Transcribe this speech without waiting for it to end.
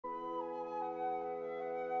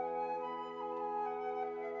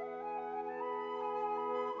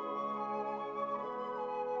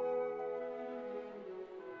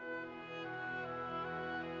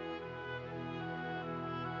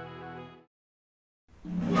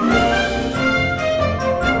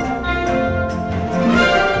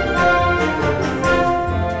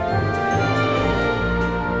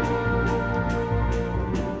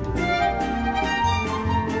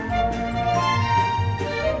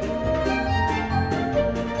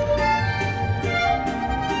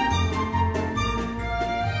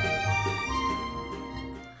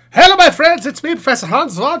friends, it's me, Professor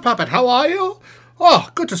Hans Von Puppet. How are you? Oh,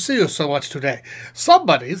 good to see you so much today.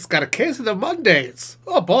 Somebody's got a case of the Mondays.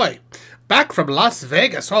 Oh, boy. Back from Las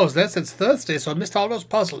Vegas. Oh, I was there since Thursday, so I missed all those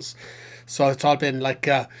puzzles. So it's all been like,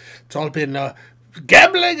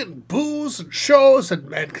 gambling and booze and shows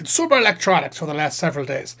and consumer electronics for the last several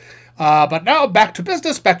days. But now back to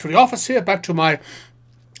business, back to the office here, back to my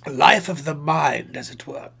life of the mind, as it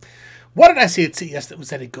were. What did I see at CES that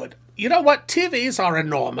was any good? You know what? TVs are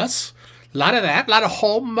enormous. A lot of that. A lot of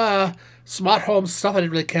home, smart home stuff I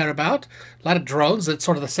didn't really care about. A lot of drones. It's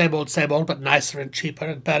sort of the same old, but nicer and cheaper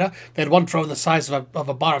and better. They had one drone the size of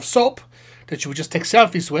a bar of soap that you would just take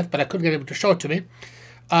selfies with, but I couldn't get him to show it to me.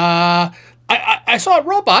 I saw a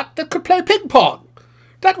robot that could play ping pong.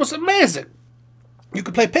 That was amazing. You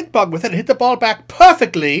could play ping pong with it and hit the ball back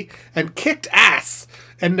perfectly and kicked ass.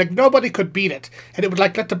 And like, nobody could beat it. And it would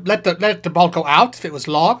like let the ball go out if it was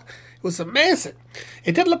long. It was amazing.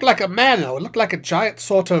 It didn't look like a man, though. It looked like a giant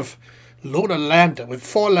sort of lunar lander with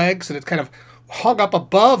 4 legs, and it kind of hung up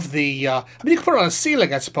above the... I mean, you could put it on a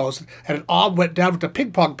ceiling, I suppose, and an arm went down with the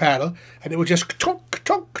ping pong paddle, and it would just chunk,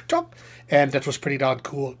 chunk, chunk. And that was pretty darn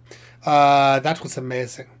cool. That was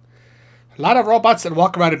amazing. A lot of robots that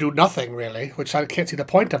walk around and do nothing, really, which I can't see the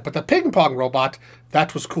point of. But the ping pong robot,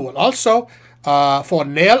 that was cool. Also, for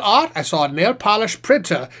nail art, I saw a nail polish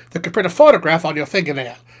printer that could print a photograph on your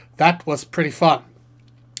fingernail. That was pretty fun.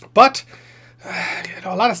 But, you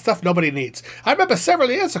know, a lot of stuff nobody needs. I remember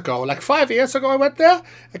several years ago, like 5 years ago I went there,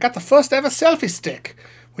 I got the first ever selfie stick,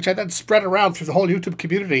 which I then spread around through the whole YouTube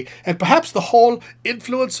community and perhaps the whole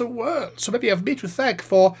influencer world. So maybe I have me to thank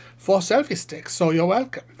for selfie sticks, so you're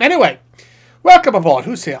welcome. Anyway, welcome aboard.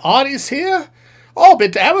 Who's here? Arnie's here? Oh,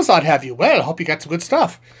 been to Amazon, have you? Well, hope you got some good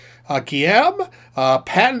stuff. Guillaume,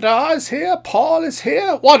 Panda is here, Paul is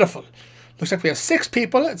here. Wonderful. Looks like we have 6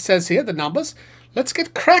 people, it says here, the numbers. Let's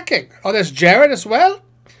get cracking. Oh, there's Jared as well.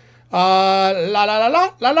 La la la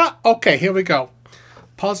la la la. Okay, here we go.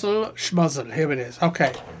 Puzzle schmuzzle. Here it is.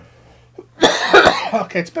 Okay.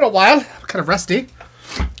 Okay, it's been a while. I'm kind of rusty.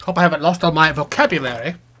 Hope I haven't lost all my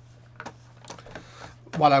vocabulary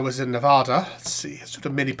while I was in Nevada. Let's see. Let's do the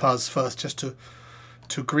mini puzz first, just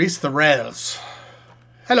to grease the rails.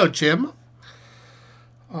 Hello, Jim.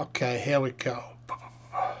 Okay, here we go.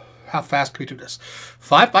 How fast can we do this?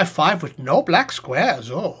 5 by 5 with no black squares.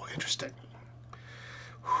 Oh, interesting.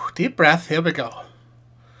 Deep breath. Here we go.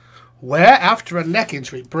 Wear after a neck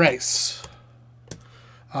injury. Brace.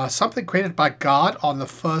 Something created by God on the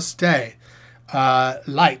first day.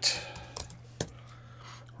 Light.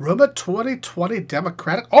 Rumor 2020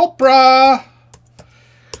 Democratic. Oprah!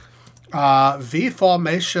 V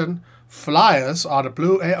formation flyers on a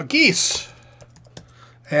blue air. Geese.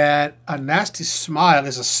 And a nasty smile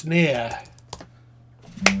is a sneer.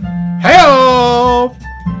 Hey-o!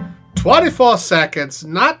 24 seconds.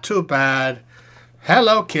 Not too bad.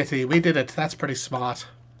 Hello, Kitty. We did it. That's pretty smart.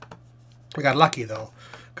 We got lucky, though,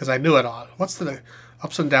 because I knew it all. What's the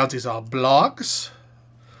ups and downs? These are blogs,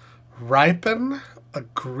 ripen,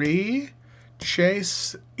 agree,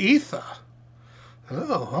 chase, ether.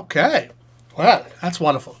 Oh, okay. Well, that's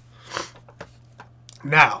wonderful.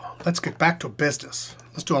 Now, let's get back to business.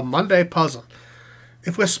 Let's do a Monday puzzle.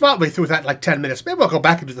 If we're smart, we through that in like 10 minutes. Maybe we'll go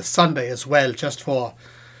back and do the Sunday as well, just for,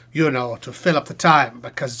 you know, to fill up the time,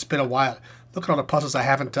 because it's been a while. Look at all the puzzles I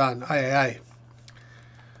haven't done. Aye, aye, aye.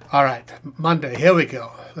 All right, Monday, here we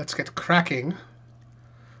go. Let's get cracking.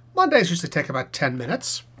 Mondays usually take about 10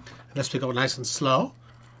 minutes, unless we go nice and slow.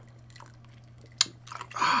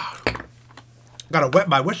 Gotta wet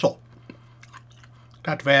my whistle.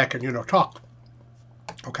 That way I can, you know, talk.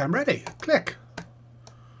 Okay, I'm ready. Click.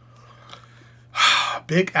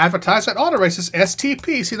 Big advertisement auto races,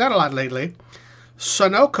 STP. See that a lot lately.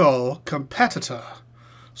 Sunoco competitor.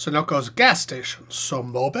 Sunoco's gas station. So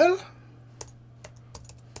mobile?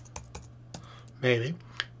 Maybe.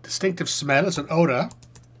 Distinctive smell is an odor.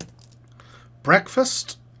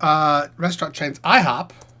 Breakfast restaurant chains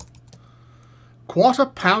IHOP. Quarter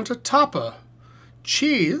pounder topper.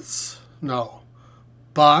 Cheese? No.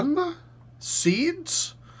 Bun?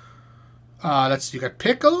 Seeds? Let's see, you got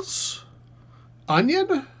pickles?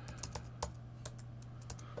 Onion?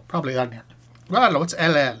 Probably onion. Well, I don't know, what's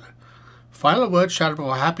LL? Final word shouted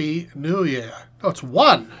for Happy New Year. No, it's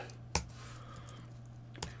 1.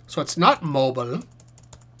 So it's not mobile.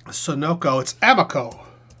 Sunoco, it's Amoco.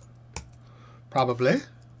 Probably.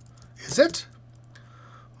 Is it?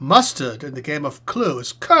 Mustard in the game of Clue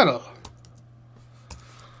is Colonel.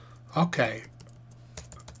 Okay.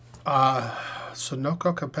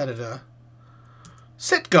 Sunoco competitor.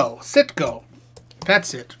 Citgo. Citgo.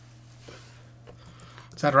 That's it.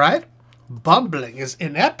 Is that right? Bumbling is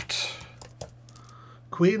inept.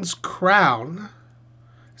 Queen's crown.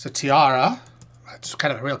 It's a tiara. It's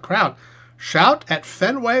kind of a real crown. Shout at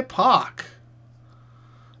Fenway Park.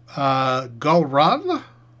 Go run.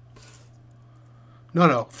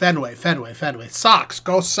 No. Fenway. Sox.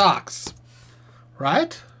 Go Sox.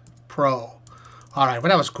 Right? Pro. All right. Well,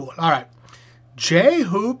 that was cool. All right. J.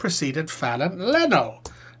 Who preceded Fallon Leno?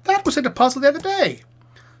 That was in the puzzle the other day.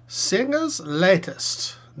 Singer's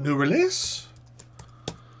latest. New release?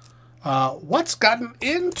 What's gotten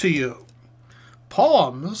into you?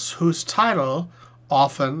 Poems whose title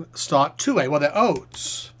often start 2A. Well, they're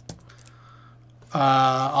odes.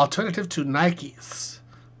 Alternative to Nikes.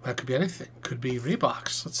 That could be anything. Could be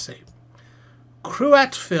Reeboks. Let's see.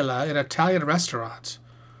 Cruet filler in Italian restaurant.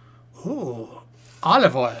 Ooh.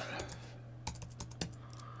 Olive oil.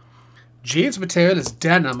 Jeans material is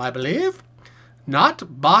denim, I believe.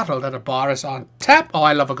 Not bottled at a bar is on tap. Oh,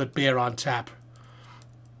 I love a good beer on tap.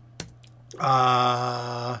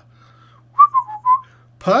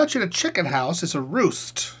 Perch in a chicken house is a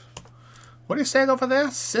roost. What are you saying over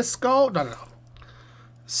there? Cisco? No.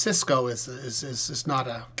 Cisco is not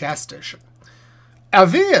a gas station.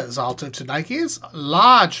 Avia's altered to Nike's.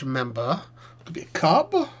 Large member. Could be a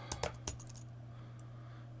cub.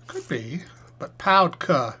 Could be. But pound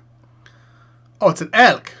cur. Oh, it's an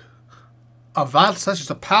elk. A val such as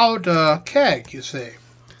a powder keg, you see.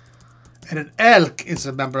 And an elk is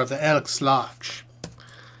a member of the Elks Lodge.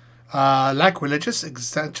 Like religious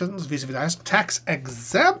exemptions vis-a-vis tax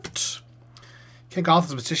exempt. King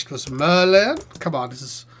Arthur's magician was Merlin. Come on, this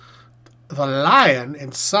is the lion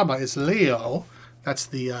in summer is Leo. That's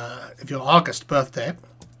the if your August birthday.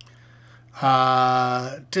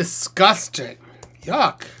 Disgusting.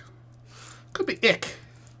 Yuck. Could be ick.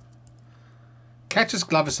 Catcher's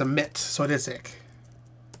glove is a mitt, so it is ick.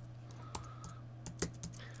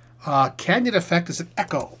 Canyon effect is an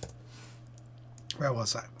echo. Where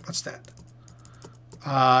was I? What's that?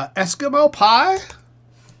 Eskimo pie?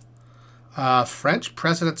 French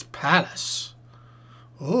President's Palace.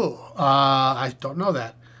 Ooh, I don't know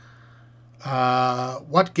that.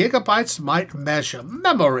 What gigabytes might measure?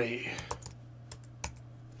 Memory.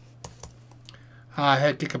 I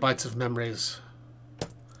had gigabytes of memories.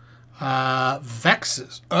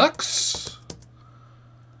 Vexes. Ux.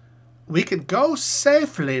 We can go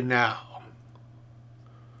safely now.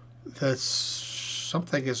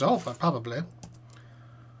 Something is over, probably.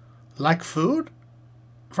 Like food?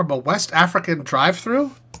 From a West African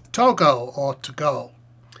drive-thru? Togo or to go.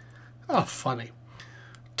 Oh, funny.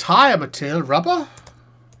 Tire material, rubber?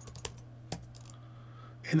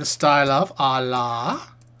 In the style of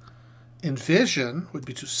Allah. Envision would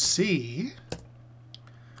be to see.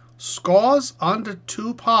 Scores under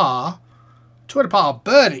 2 par. 2 under par are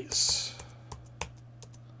birdies.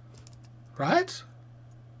 Right?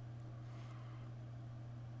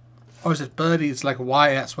 Or is it birdies like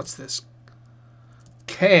YS? What's this?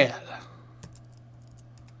 Kale.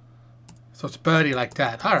 So it's birdie like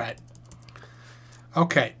that. All right.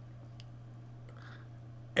 Okay.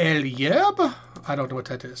 Eliab? I don't know what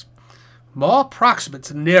that is. More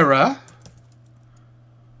proximate, nearer.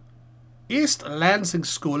 East Lansing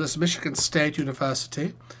School is Michigan State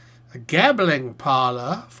University. A gambling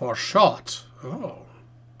parlor for short. Oh.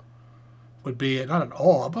 Would be not an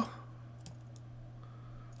orb.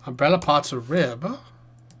 Umbrella parts a rib.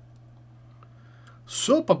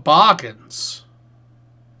 Super bargains.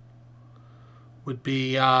 Would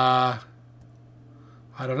be, I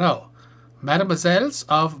don't know. Mademoiselles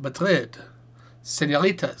of Madrid.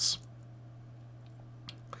 Senoritas.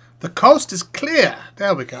 The coast is clear.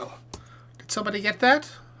 There we go. Did somebody get that?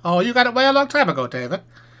 Oh, you got it way a long time ago, David.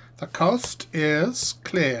 The coast is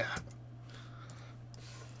clear.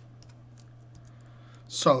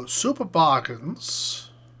 So, super bargains.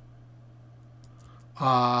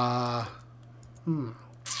 So,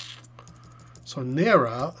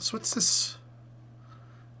 nearer. So, what's this?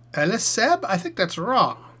 Eliseb? I think that's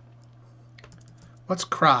wrong. What's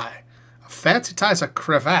cry? A fancy tie is a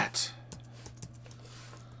cravat.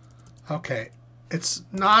 Okay. It's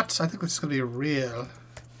not. I think this is going to be real.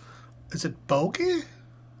 Is it bogey?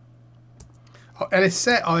 Oh, Elise.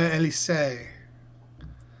 Oh, yeah, Elise.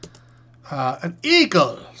 An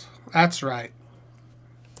eagle. That's right.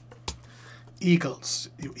 Eagles.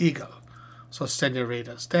 You eagle. So,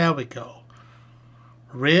 senoritas. There we go.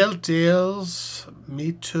 Real deals.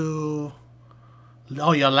 Me too.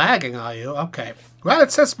 Oh, you're lagging, are you? Okay. Well,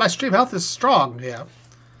 it says my stream health is strong here.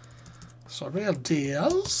 So, real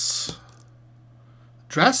deals.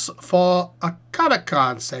 Dress for a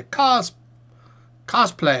Comic-Con, say.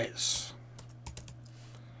 Cosplays.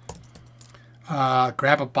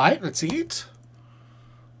 Grab a bite. Let's eat.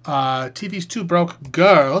 TV's Two Broke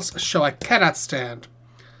Girls, a show I cannot stand.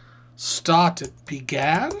 Started,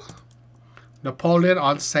 began. Napoleon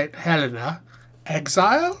on St. Helena.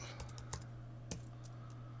 Exile?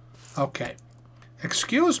 Okay.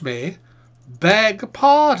 Excuse me. Beg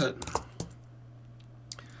pardon.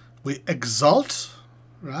 We exult,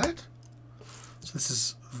 right? So this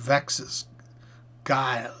is Vexes.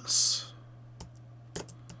 Giles.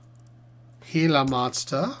 Gila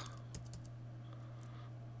monster.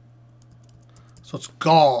 So it's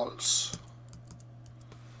Gauls.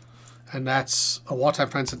 And that's a wartime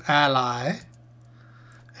friend's an ally.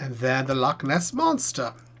 And then the Loch Ness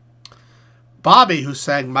Monster. Bobby, who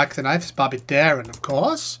sang Mike the Knife, is Bobby Darin, of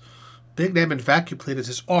course. Big name in vacuum cleaners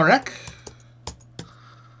is Auric.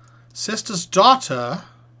 Sister's daughter,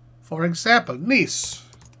 for example, niece.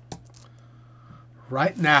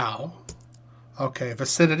 Right now. Okay,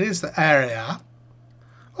 vicinity is the area.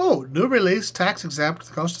 Oh, new release, tax exempt,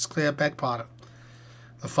 the coast is clear, beg pardon.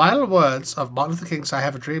 The final words of Martin Luther King's I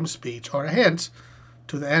Have a Dream speech, or a hint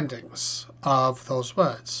to the endings of those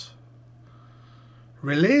words.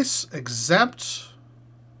 Release, exempt,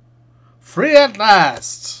 free at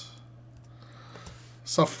last.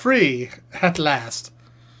 So free at last.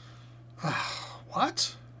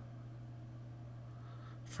 What?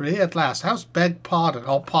 Free at last. How's beg pardon?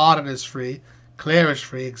 Oh, pardon is free. Clear is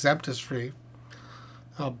free. Exempt is free.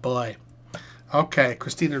 Oh, boy. Okay,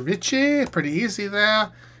 Christina Ricci. Pretty easy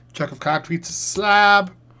there. Chunk of concrete's a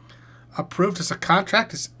slab. Approved as a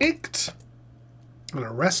contract is inked. In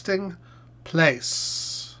a resting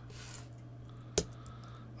place.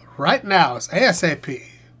 Right now is ASAP.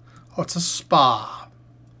 Oh, it's a spa.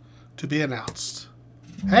 To be announced.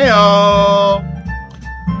 Heyo!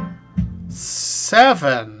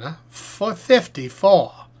 7 for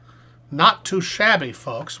 54. Not too shabby,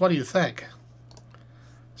 folks. What do you think?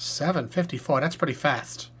 7:54. That's pretty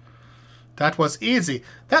fast. That was easy.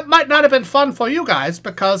 That might not have been fun for you guys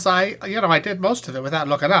because I did most of it without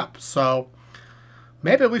looking up. So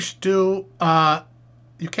maybe we should do.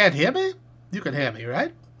 You can't hear me? You can hear me,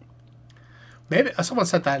 right? Maybe someone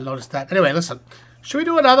said that. I noticed that. Anyway, listen. Should we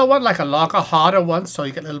do another one, like a longer, harder one, so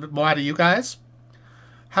you get a little bit more out of you guys?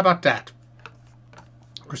 How about that?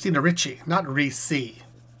 Christina Ricci, not Ricci.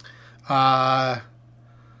 What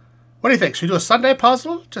do you think? Should we do a Sunday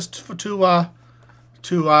puzzle just to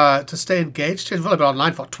stay engaged? She's only been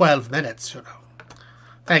online for 12 minutes, you know.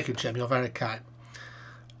 Thank you, Jim. You're very kind.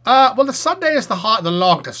 Well, the Sunday is the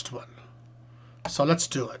longest one, so let's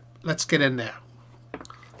do it. Let's get in there.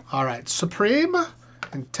 All right, Supreme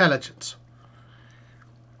Intelligence.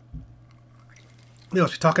 You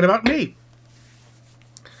must be talking about me.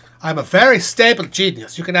 I'm a very stable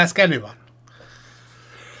genius. You can ask anyone.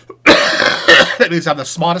 That means I'm the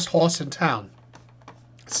smartest horse in town.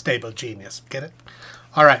 Stable genius. Get it?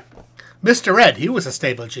 All right. Mr. Ed, he was a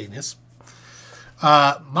stable genius.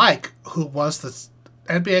 Mike, who was the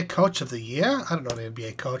NBA Coach of the Year. I don't know the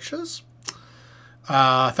NBA coaches.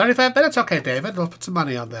 35 minutes? Okay, David. We'll put some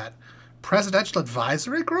money on that. Presidential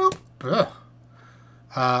Advisory Group? Ugh.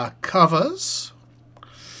 Covers.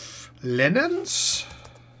 Linens.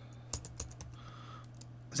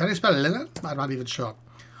 Is that how you spell linen? I'm not even sure.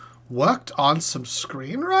 Worked on some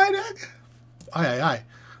screenwriting? Aye.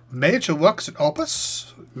 Major works at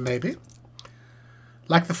Opus? Maybe.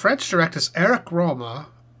 Like the French directors Eric Romer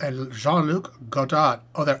and Jean-Luc Godard.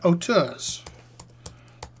 Oh, they're auteurs.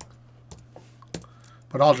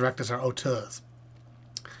 But all directors are auteurs.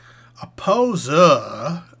 A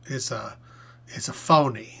poser is a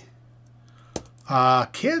phony.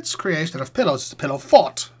 Kids' creation of pillows is a pillow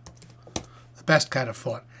fort. The best kind of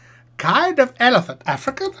fort. Kind of elephant.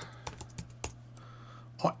 African?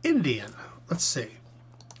 Or Indian? Let's see.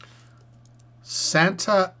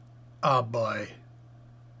 Santa. Oh boy.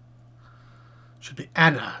 Should be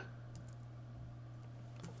Anna.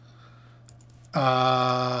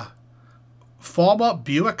 Former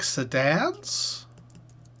Buick sedans.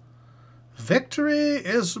 Victory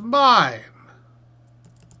is mine.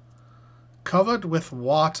 Covered with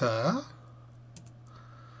water.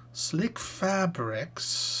 Sleek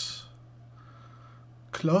fabrics.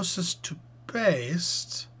 Closest to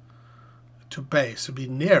base. To base would be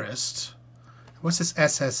nearest. What's this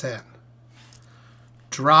SSN?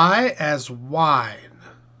 Dry as wine.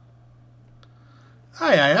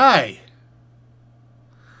 Aye.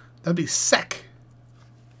 That'd be sec.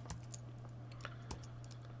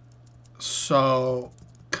 So,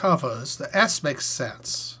 covers. The S makes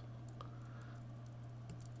sense.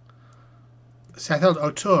 See, I thought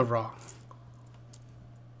auteur wrong.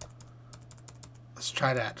 Let's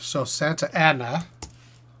try that. So, Santa Ana.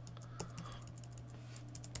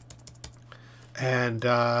 And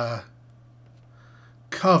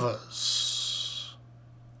covers.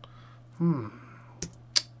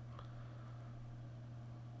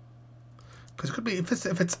 Because it could be,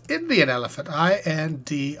 if it's Indian elephant,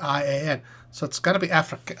 Indian. So it's got to be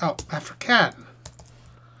African.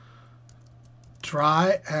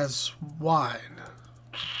 Dry as wine.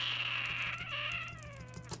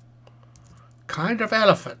 Kind of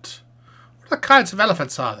elephant. What kinds of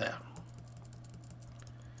elephants are there?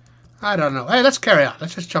 I don't know. Hey, let's carry on.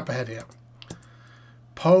 Let's just jump ahead here.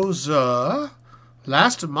 Poser.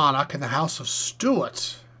 Last monarch in the House of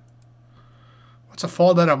Stuart. What's a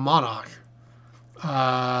four-letter monarch?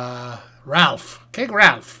 Ralph. King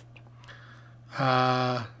Ralph.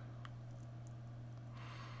 Last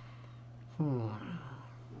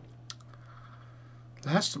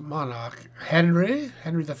monarch. Henry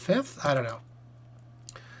V? I don't know.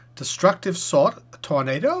 Destructive sort. A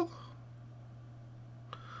tornado?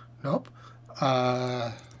 Nope.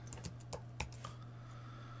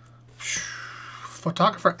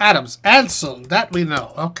 Photographer Adams. Ansel. That we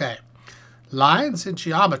know. Okay. Lines in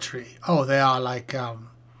geometry. Oh, they are like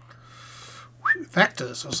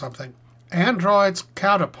vectors or something. Android's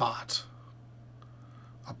counterpart.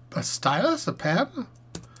 A stylus? A pen?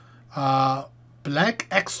 Blank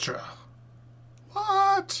extra.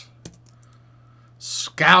 What?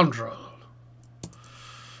 Scoundrel.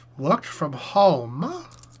 Worked from home.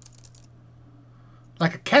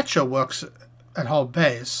 Like a catcher works at home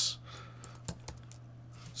base.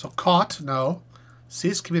 So caught, no.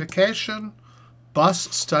 Ceased communication.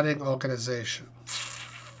 Bus studying organization.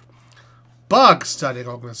 Bug studying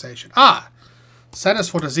organization. Centers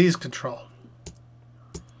for Disease Control.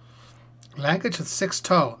 Language with 6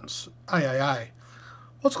 tones. Aye.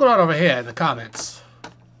 What's going on over here in the comments?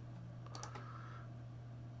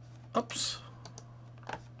 Oops.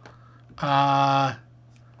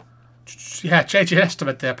 Yeah, change your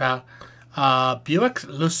estimate there, pal. Buick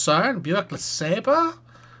Lucerne. Buick LeSabre.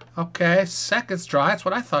 Okay, seconds dry. That's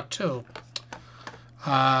what I thought, too.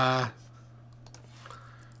 What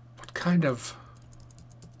kind of...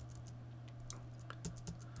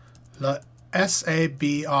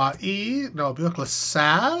 S-A-B-R-E. No, Buick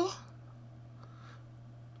LaSalle.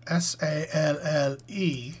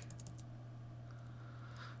 S-A-L-L-E.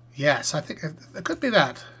 Yes, I think it could be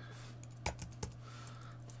that.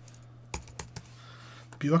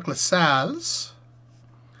 Buick LaSalle's.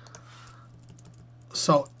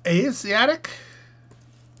 So, Asiatic?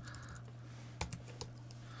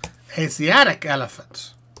 Asiatic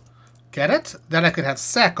elephant. Get it? Then I could have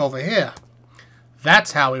sec over here.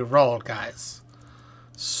 That's how we roll, guys.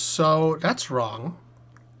 So, that's wrong.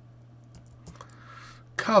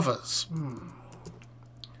 Covers.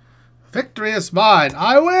 Victory is mine.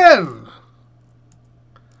 I win!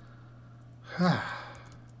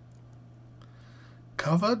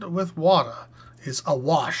 Covered with water is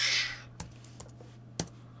awash.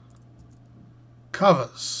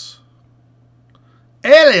 Covers.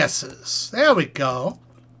 Aliases. There we go.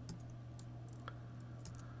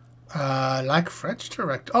 Like French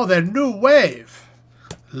direct. Oh, they're new wave.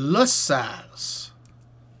 LaSalle's.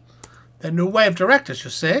 They're new wave directors, you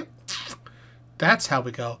see? That's how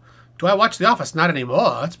we go. Do I watch The Office? Not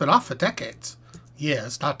anymore. It's been off for decades.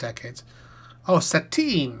 Years, not decades. Oh,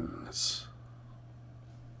 Satines.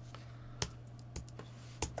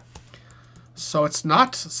 So it's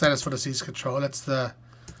not Centers for Disease Control. It's the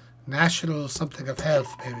National something of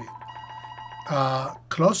Health, maybe.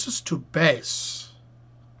 Closest to base.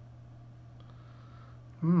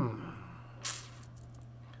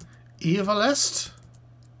 Evilist.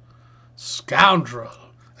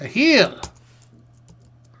 Scoundrel. A heel.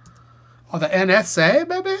 Oh, the NSA,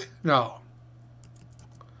 maybe? No.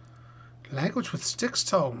 Language with 6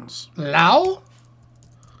 tones. Lao?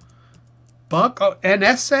 Bug? Oh,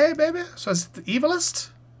 NSA, maybe? So is it the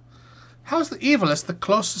evilist? How is the evilist the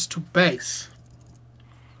closest to base?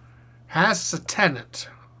 Has a tenant.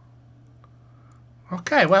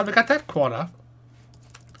 Okay, well, we got that corner.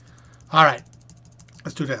 All right.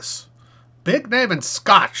 Let's do this. Big name in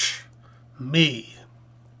Scotch. Me.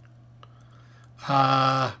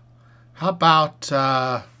 How about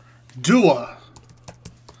Dua?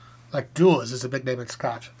 Like Duas is a big name in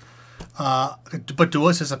Scotch. But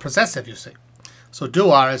Duas is a possessive, you see. So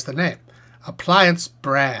Dua is the name. Appliance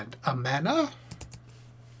brand. Amana?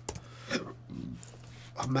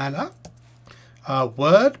 Amana?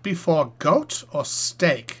 Word before goat or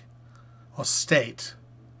steak? Or state?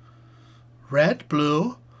 Red,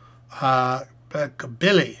 blue,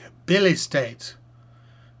 Billy. Billy state.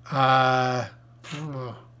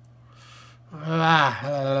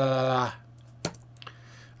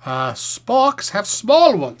 Sporks have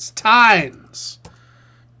small ones. Tines.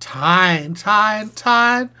 Tine, tine,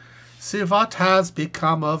 tine. See what has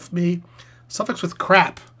become of me. Suffix with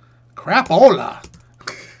crap. Crapola.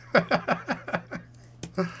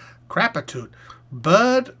 Crapitude.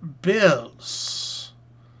 Bird bills.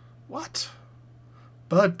 What?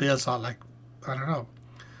 Bird bills are like, I don't know.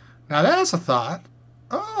 Now there's a thought.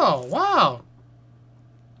 Oh, wow.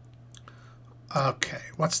 Okay,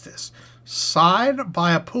 what's this? Sign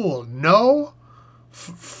by a pool. No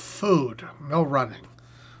food. No running.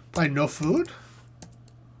 By no food?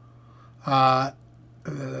 NSA,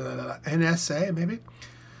 maybe?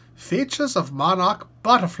 Features of monarch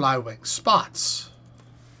butterfly wings. Spots.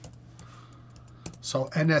 So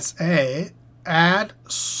NSA, add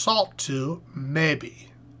salt to, maybe.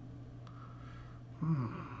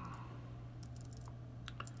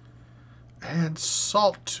 Add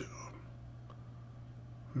salt to,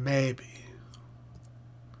 maybe.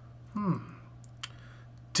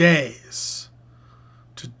 Daze.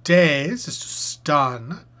 To daze is to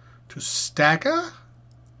stun. To stagger.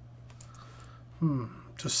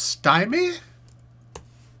 To stymie.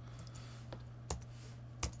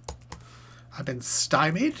 I've been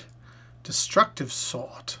stymied. Destructive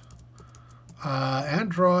sort.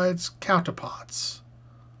 Androids counterparts.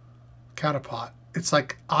 Counterpart. It's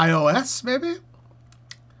like iOS, maybe?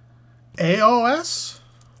 AOS?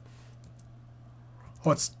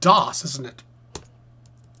 Oh, it's DOS, isn't it?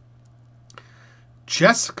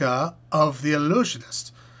 Jessica of the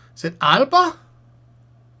Illusionist. Is it Alba?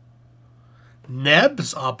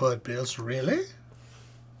 Nebs are bird bills, really?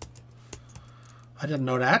 I didn't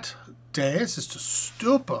know that. Daze is to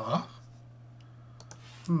stupor.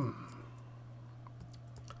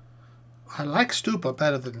 I like stupor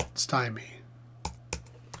better than stymie.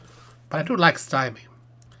 But I do like stymie.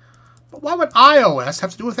 But why would iOS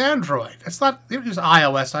have to do with Android? It's not, they don't use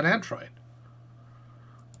iOS on Android.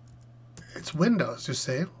 It's Windows, you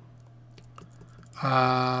see.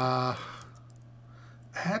 Add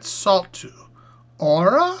salt to.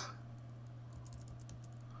 Aura?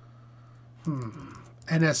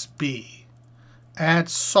 NSB. Add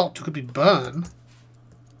salt to, could be burn.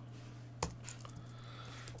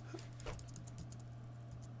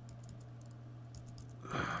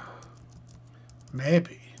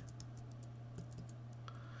 Maybe.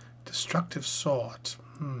 Destructive sort.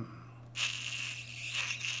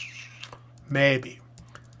 Maybe.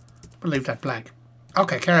 We'll leave that blank.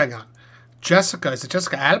 Okay, carrying on. Jessica. Is it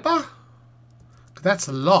Jessica Alba? That's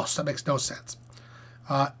lost. That makes no sense.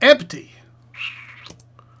 Empty.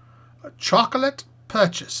 Chocolate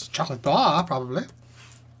purchase. Chocolate bar, probably.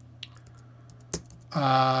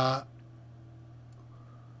 Oh.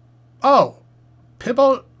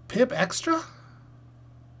 Pib extra?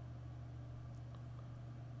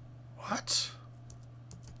 What?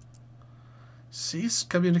 Cease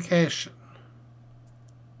communication.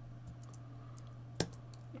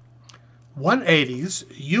 180s,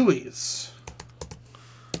 Uis.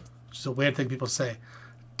 Which is a weird thing people say.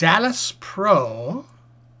 Dallas Pro.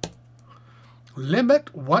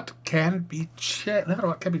 Limit what can be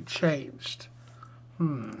changed.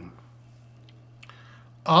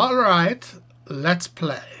 All right, let's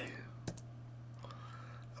play.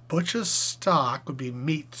 Butcher's stock would be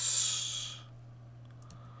meats.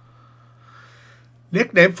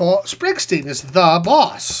 Nickname for Springsteen is the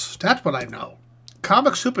boss. That's what I know.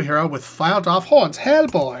 Comic superhero with filed off horns.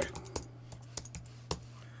 Hellboy.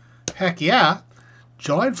 Heck yeah.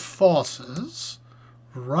 Join forces.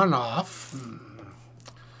 Run off.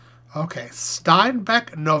 Okay.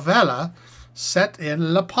 Steinbeck novella set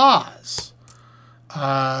in La Paz.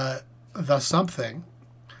 The something.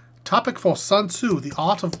 Topic for Sun Tzu, The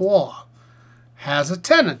Art of War. Has a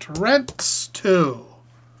tenant. Rents to.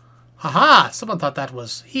 Haha, someone thought that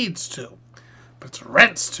was heeds to. But it's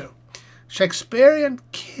rents to. Shakespearean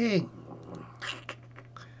king.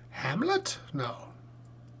 Hamlet? No.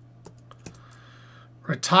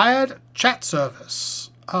 Retired chat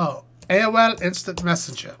service. Oh, AOL Instant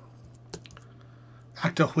Messenger.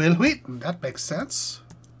 Actor Will Wheaton. That makes sense.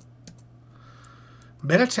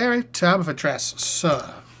 Military term of address.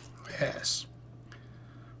 Sir. Yes.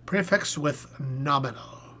 Prefix with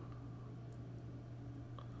nominal.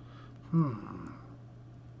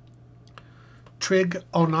 Trig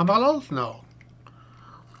onominal? No.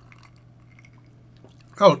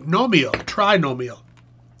 Oh, nomial. Trinomial.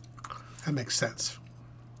 That makes sense.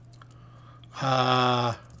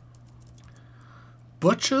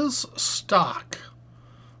 Butcher's stock.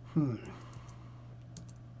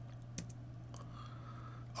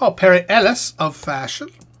 Oh, Perry Ellis of fashion.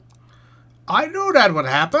 I knew that would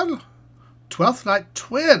happen. 12th Night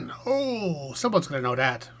Twin. Oh, someone's going to know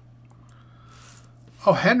that.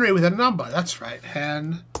 Oh, Henry with a number. That's right.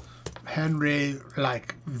 Henry,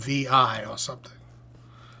 like VI or something.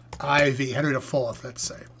 IV, Henry the Fourth, let's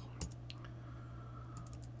say.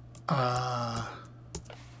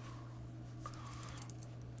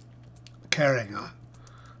 Carrying on.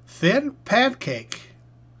 Thin pancake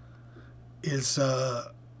is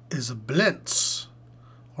a blintz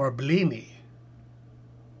or a blini.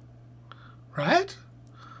 Right?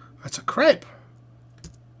 That's a crepe.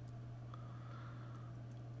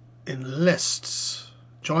 Enlists.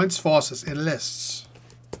 Joins forces. Enlists.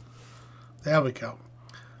 There we go.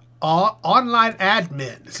 Online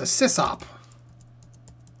admin is a sysop.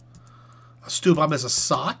 A stubum is a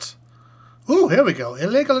sot. Ooh, here we go.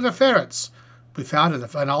 Illegal interference. We found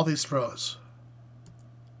it in all these rows.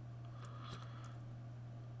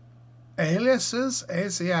 Aliases,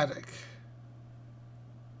 Asiatic.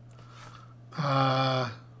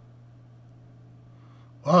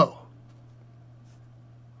 Whoa.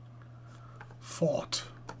 Fort.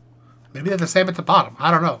 Maybe they're the same at the bottom.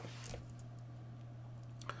 I don't know.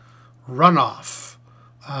 Runoff.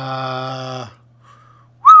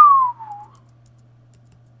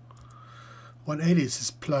 180s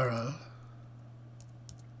is plural.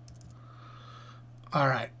 All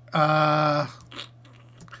right.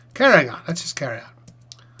 Carrying on. Let's just carry on.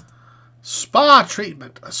 Spa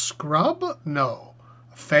treatment. A scrub? No.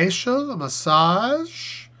 A facial? A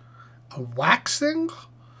massage? A waxing?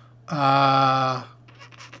 What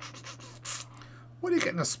do you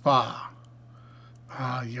get in a spa?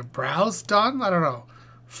 Your brows done? I don't know.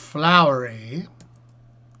 Flowery.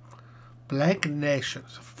 Blank nation.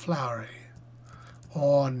 Flowery.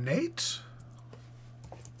 Ornate?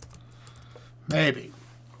 Maybe.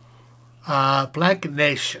 Blank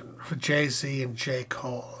nation for Jay-Z and J.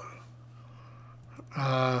 Cole.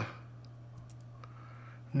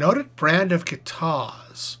 Noted brand of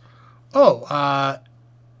guitars. Oh,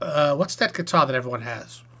 what's that guitar that everyone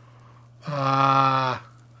has?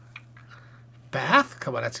 Bath?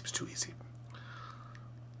 Come on, that seems too easy.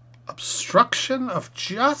 Obstruction of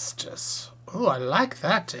justice. Oh, I like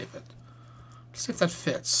that, David. Let's see if that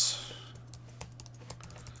fits.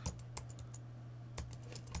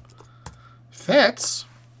 Fits?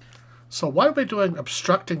 So why are we doing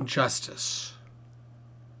obstructing justice?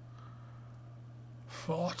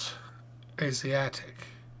 Fort Asiatic.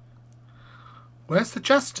 Where's the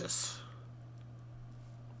justice?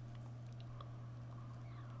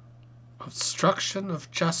 Obstruction of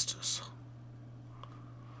justice.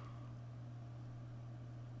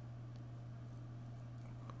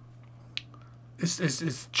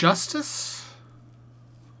 Is justice?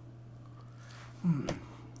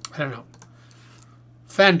 I don't know.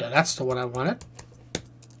 Fender, that's the one I wanted.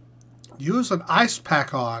 Use an ice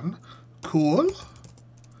pack on. Cool.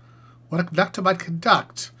 What a conductor might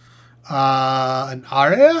conduct. An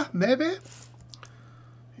aria, maybe?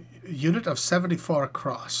 Unit of 74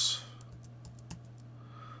 across.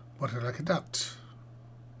 What can I conduct?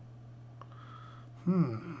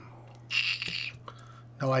 No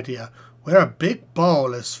idea. Where a big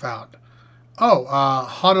bowl is found. Oh,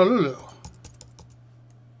 Honolulu.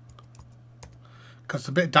 Because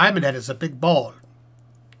the big Diamond Head is a big bowl.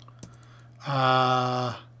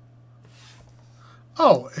 Oh,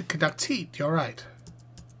 it conducts heat. You're right.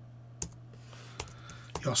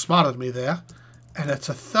 You're smarter than me there. And it's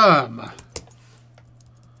a therm.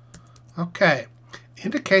 Okay.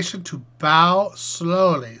 Indication to bow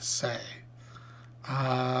slowly, say.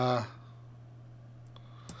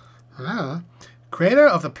 Creator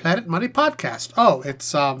of the Planet Money podcast. Oh,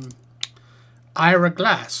 it's Ira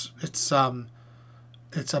Glass. It's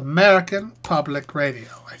American Public Radio,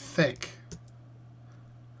 I think.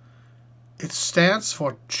 It stands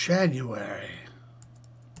for January.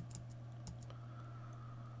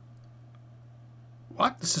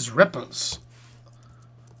 What? This is ripples.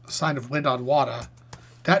 A sign of wind on water.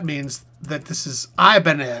 That means that this is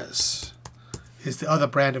Ibanez, is the other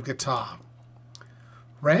brand of guitar.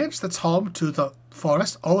 Ranch that's home to the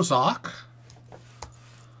forest Ozark.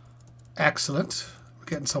 Excellent. We're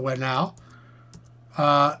getting somewhere now.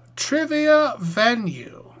 Trivia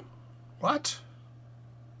venue. What?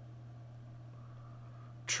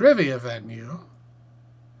 Trivia venue?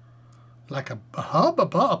 Like a hub? A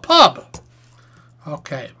pub?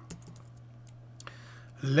 Okay.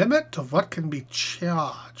 Limit of what can be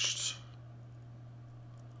charged.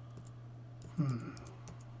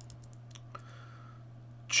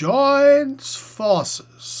 Joins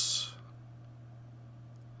forces.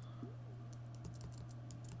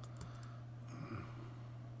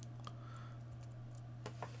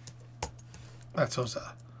 That's also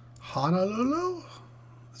Honolulu?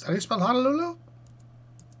 Is that how you spell Honolulu?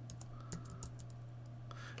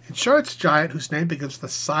 Insurance giant whose name begins with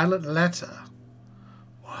a silent letter.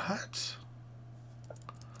 What?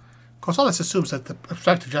 Of course, all this assumes that the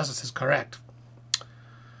obstructive justice is correct.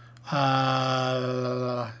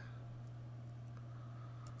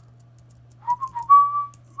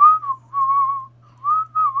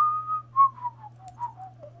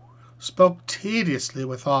 Spoke tediously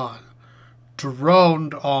with on.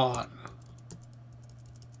 Droned on.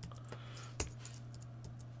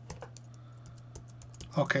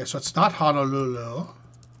 Okay, so it's not Honolulu.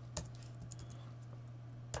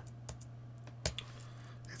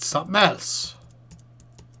 It's something else.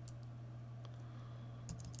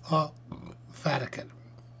 Vatican.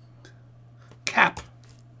 Cap.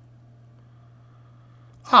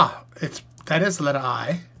 Ah, that is the letter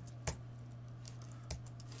I.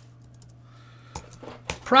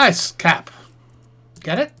 Price cap.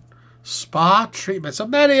 Get it? Spa treatments. A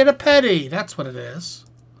many and a penny. That's what it is.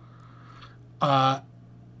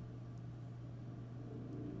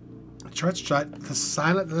 Church giant. The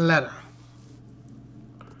silent letter.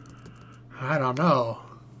 I don't know.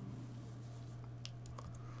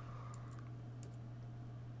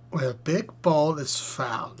 Where a big bowl is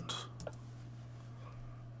found.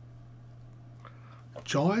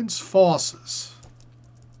 Joins forces.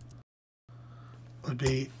 Would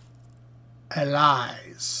be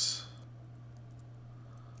allies.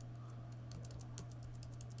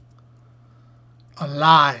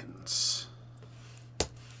 Aligns.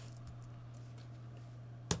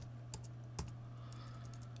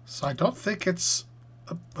 So I don't think it's...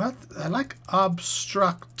 But I like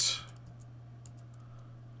obstruct.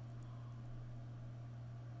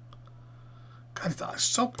 God, it's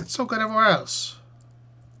so good everywhere else.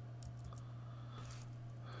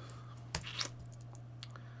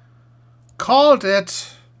 Called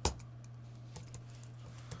it.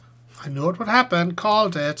 I knew it would happen.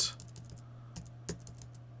 Called it.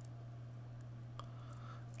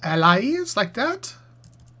 Allies like that?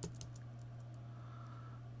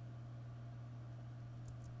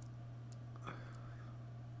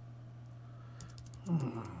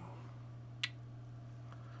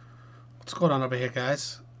 What's going on over here,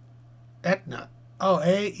 guys? Etna. Oh,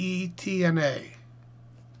 A-E-T-N-A.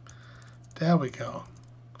 There we go.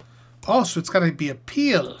 Oh, so it's got to be a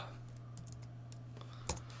peel.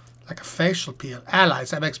 Like a facial peel. Allies,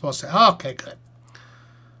 that makes more sense. Okay, good.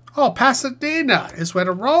 Oh, Pasadena is where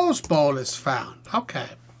the Rose Bowl is found. Okay.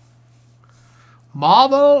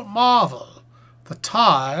 Marvel, marvel. The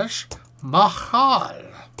Taj Mahal.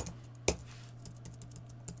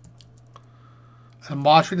 And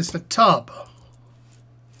margarine is the tub.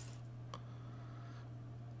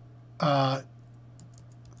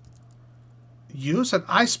 Use an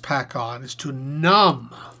ice pack on is to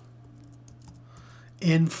numb.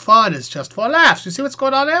 In fun is just for laughs. You see what's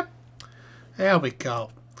going on there? There we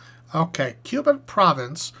go. Okay, Cuban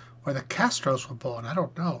province where the Castros were born. I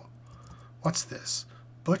don't know. What's this?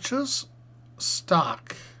 Butcher's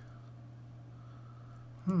stock.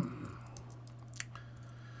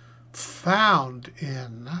 Found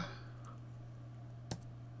in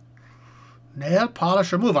nail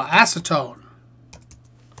polish remover. Acetone.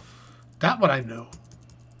 That one I knew.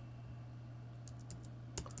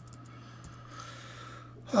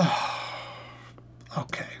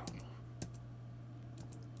 Okay.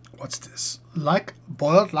 What's this? Like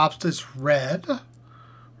boiled lobsters red.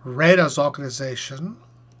 Raiders organization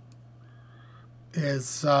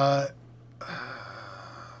is the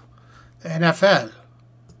NFL.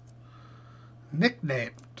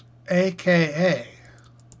 Nicknamed AKA.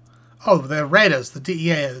 Oh, the Raiders, the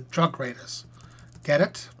DEA, the drug raiders. Get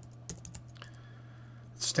it?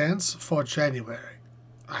 It stands for January.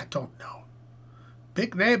 I don't know.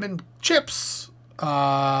 Big name in chips.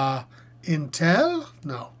 Intel?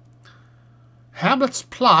 No. Hamlet's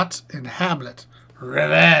plot in Hamlet.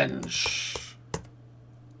 Revenge.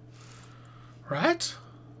 Right?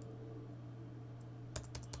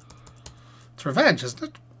 It's revenge, isn't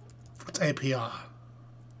it? What's APR?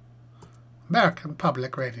 American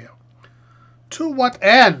Public Radio. To what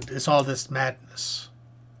end is all this madness?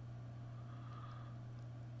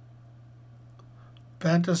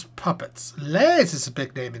 Bender's Puppets. Lay's is a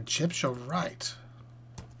big name in chips, you're right.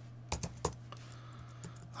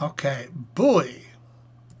 Okay, buoy.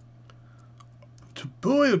 To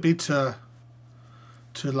buoy would be to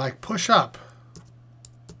like push up.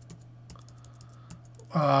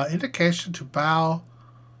 Indication to bow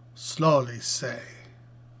slowly, say.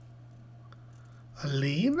 A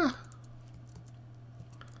lean?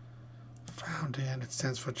 Found in, it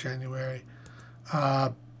stands for January.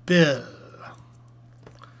 Bill.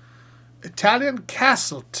 Italian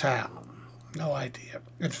castle town. No idea.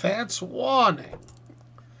 Advance warning.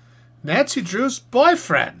 Nancy Drew's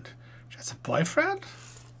boyfriend. She has a boyfriend?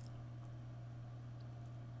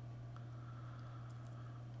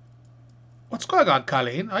 What's going on,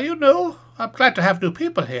 Colleen? Are you new? I'm glad to have new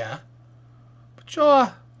people here. But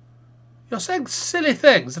you're saying silly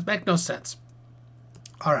things that make no sense.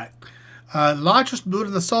 All right. Largest moon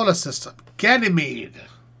in the solar system. Ganymede.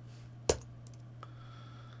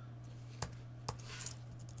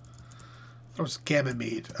 That was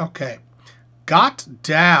Ganymede. Okay. Got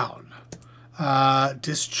down.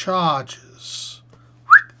 Discharges.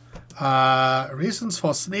 Reasons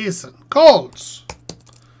for sneezing. Colds.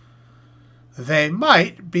 They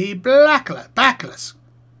might be backless.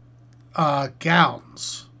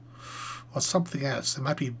 Gowns. Or something else. They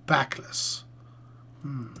might be backless.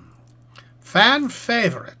 Fan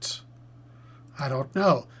favorite. I don't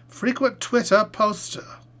know. Frequent Twitter poster.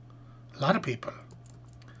 A lot of people.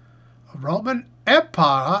 Roman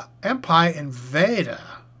Empire invader.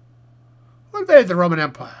 Who invaded the Roman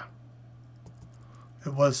Empire?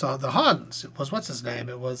 It was the Huns. It was, what's his name?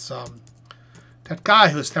 It was that guy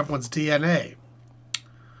who was everyone's DNA.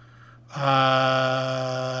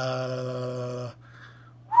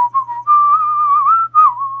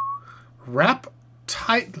 Wrap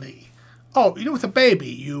tightly. Oh, you know, with a baby,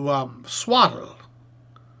 you swaddle.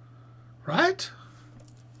 Right?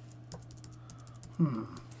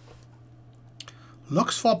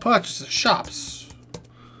 Looks for purchases. Shops.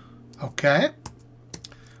 Okay.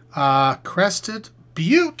 Crested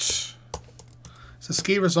Butte. It's a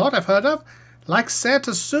ski resort I've heard of. Like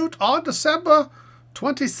Santa's suit on December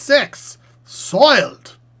 26th.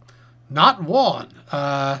 Soiled. Not worn.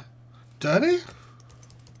 Dirty?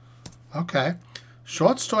 Okay.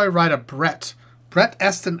 Short story writer Brett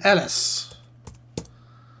Easton Ellis.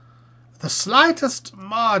 The slightest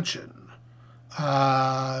margin.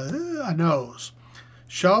 A nose.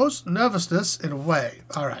 Shows nervousness in a way.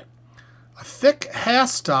 All right. A thick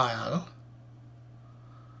hairstyle.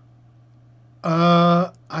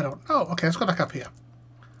 I don't know. Okay, let's go back up here.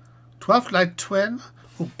 12th Night Twin.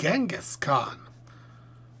 Oh, Genghis Khan.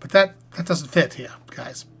 But that doesn't fit here,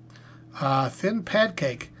 guys. Thin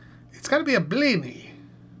pancake. It's got to be a blini.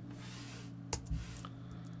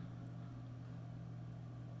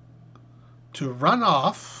 To run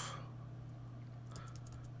off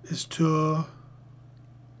is to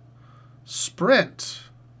sprint.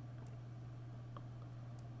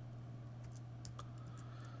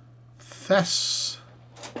 The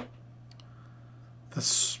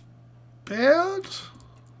spared?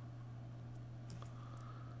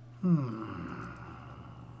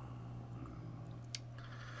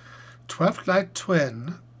 12th Night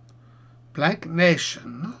Twin. Blank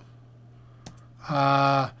Nation.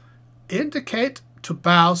 Indicate to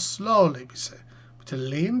bow slowly. We say. To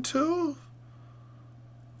lean to.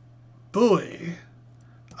 Buoy.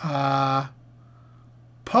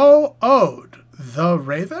 Poe Ode. The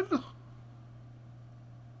Raven?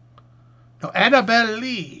 No, Annabelle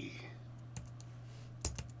Lee.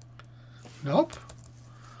 Nope.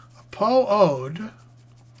 A Poe Ode.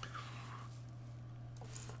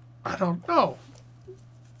 I don't know.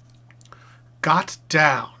 Got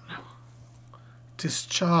down.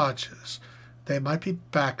 Discharges. They might be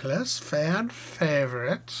backless. Fan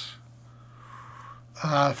favorite.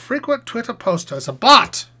 Frequent Twitter posters. A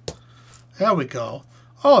bot. There we go.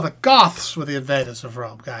 Oh, the Goths were the invaders of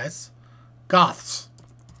Rome, guys. Goths.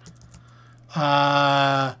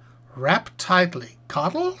 Wrap tightly.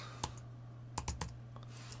 Coddle?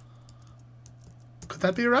 Could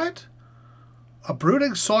that be right? A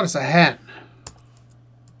brooding sword is a hen.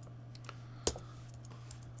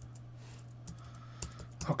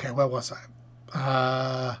 Okay, where was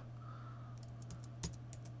I?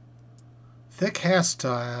 Thick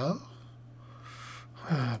hairstyle.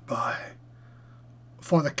 Boy.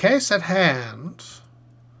 For the case at hand,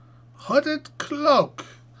 hooded cloak.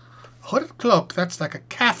 Hooded cloak, that's like a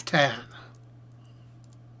caftan.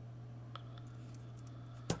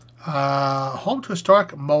 Home to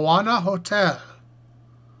historic Moana Hotel.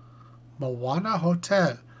 Moana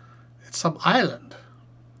Hotel. It's some island.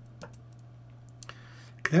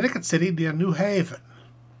 Connecticut City near New Haven.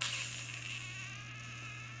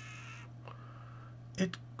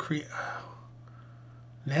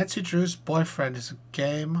 Nancy Drew's boyfriend is a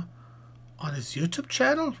game on his YouTube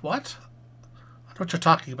channel? What? I don't know what you're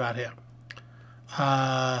talking about here.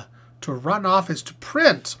 To run off is to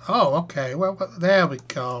print. Oh, okay. Well, there we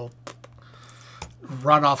go.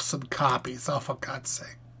 Run off some copies. Oh, for God's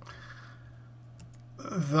sake.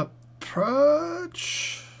 The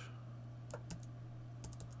Purge.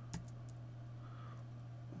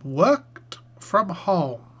 Work from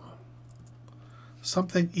home.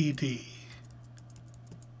 Something ED.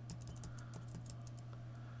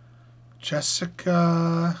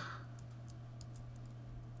 Jessica.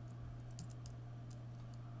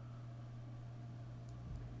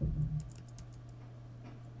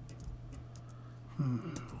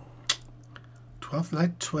 12th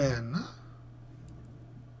Night Twin.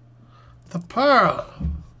 The Pearl.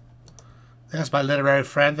 There's my literary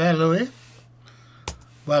friend there, Louis.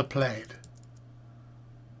 Well played.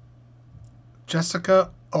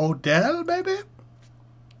 Jessica Odell, maybe?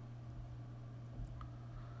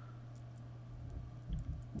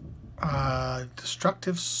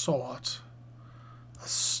 Destructive Sort. A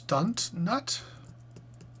stunt nut?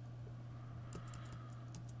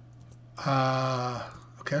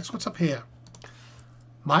 Okay, let's what's up here.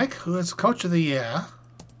 Mike, who is Coach of the Year.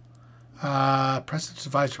 President's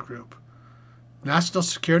Advisory Group. National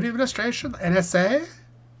Security Administration, NSA.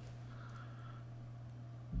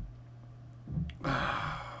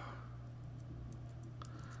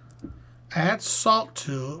 Add salt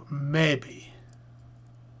to, maybe.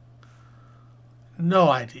 No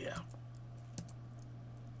idea.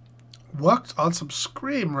 Worked on some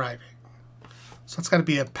screenwriting. So it's got to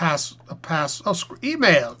be a pass. Oh,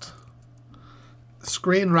 emailed.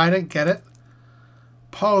 Screenwriting, get it?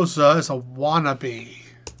 Poser is a wannabe.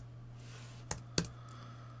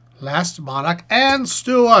 Last monarch and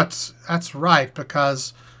Stuart. That's right,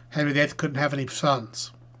 because Henry VIII couldn't have any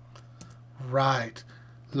sons. Right.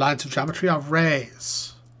 Lines of geometry are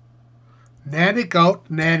rays. Nanny goat,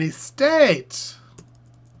 nanny state.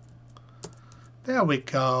 There we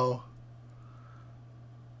go.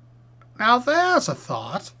 Now there's a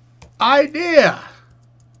thought. Idea.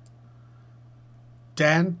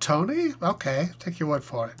 Dan Tony? Okay, take your word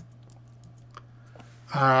for it.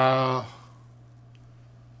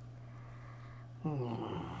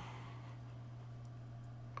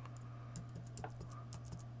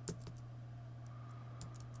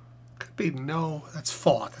 Could be no. That's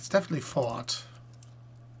fought. That's definitely fought.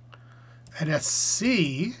 And that's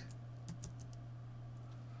C.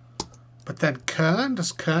 But then Kern,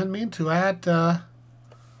 does Kern mean to add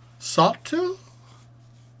salt to?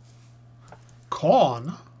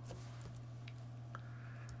 Corn?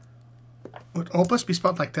 Would opus be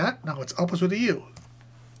spelled like that? No, it's opus with a U.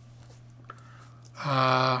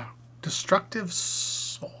 Destructive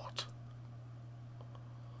Sort.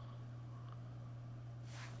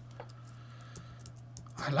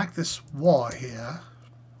 I like this war here.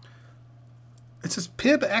 It says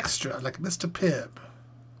Pibb Extra, like Mr. Pibb.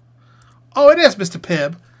 Oh, it is Mr.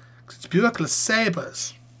 Pibb. It's Buick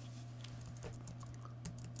Sabres.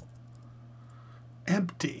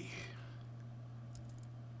 Empty.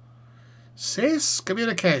 Cease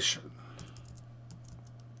communication.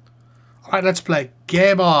 Alright, let's play.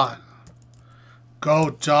 Game on.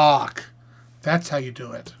 Go dark. That's how you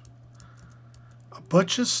do it. A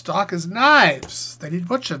butcher's stock is knives. They need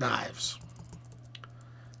butcher knives.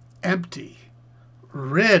 Empty.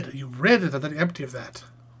 Rid. You rid it of the empty of that.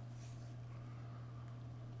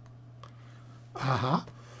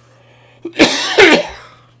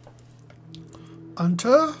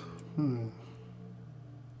 Unter? No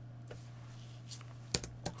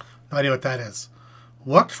idea what that is.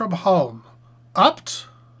 Worked from home. Upped.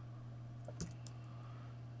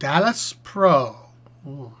 Dallas Pro.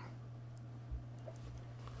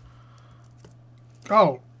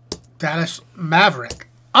 Oh, Dallas Maverick.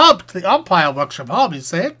 Upped. The umpire works from home, you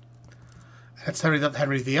see? That's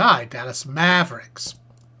Henry VI. Dallas Mavericks.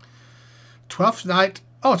 12th Night.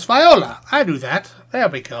 Oh, it's Viola. I knew that. There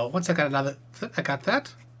we go. Once I got another. I got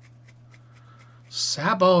that.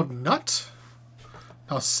 Sabo Nut.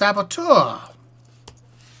 No, Saboteur.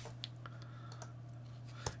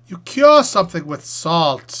 You cure something with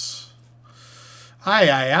salt.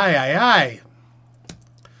 Aye.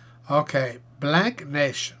 Okay. Blank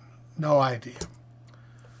Nation. No idea.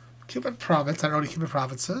 Cuban province. I don't know any Cuban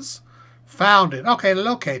provinces. Founded. Okay,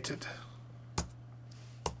 located.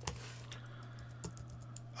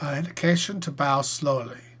 Indication to bow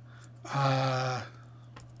slowly.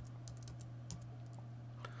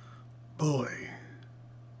 Buoy.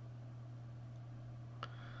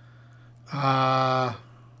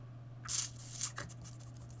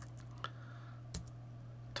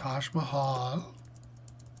 Taj Mahal.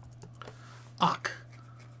 Ak.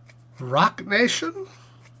 Rock Nation?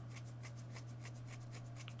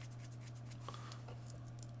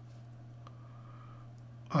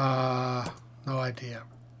 No idea.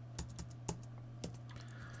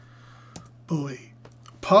 Buoy.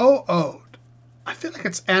 Poe Ode. I feel like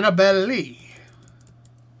it's Annabelle Lee.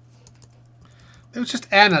 It was just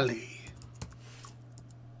Anna Lee.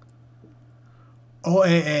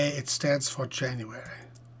 OAA, it stands for January.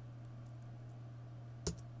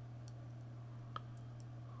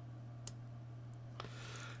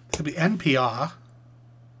 It could be NPR.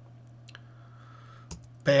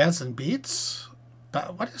 Bears and Beats.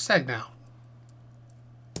 But what are you saying now?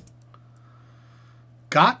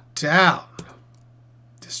 Got down.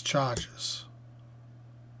 Discharges.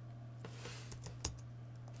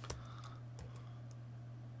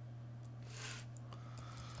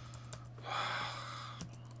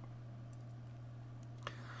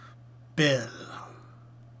 Bill.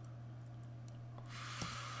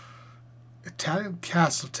 Italian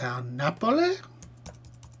castle town. Napoli?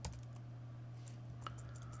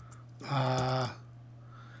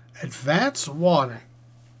 Advance warning.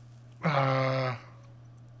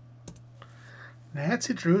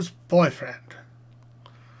 Nancy Drew's boyfriend.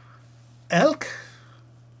 Elk.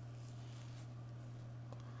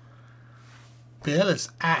 Bill is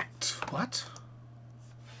act. What?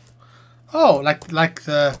 Oh, like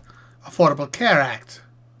the Affordable Care Act.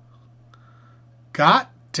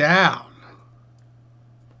 Got down.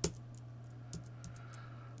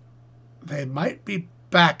 They might be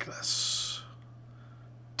backless.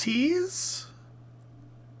 Tease?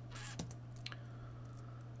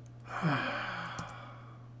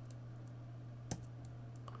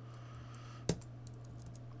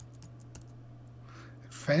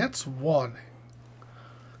 Advance warning.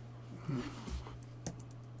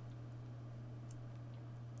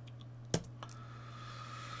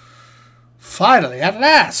 Finally, at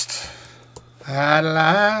last. At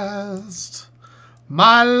last.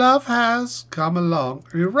 My love has come along.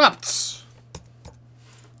 Erupts.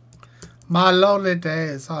 My lonely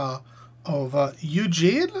days are over.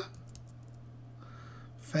 Eugene?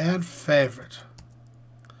 Fan favorite.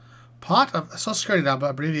 Part of a social security number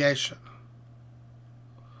abbreviation.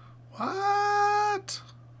 What?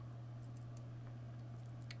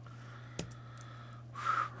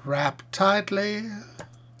 Wrap tightly.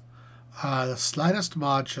 The slightest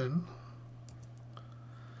margin.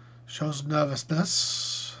 Shows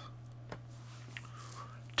nervousness.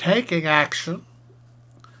 Taking action.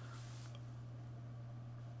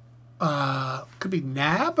 Could be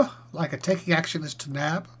nab. Like a taking action is to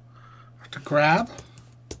nab. Or to grab.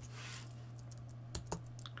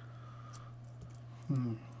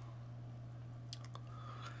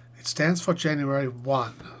 It stands for January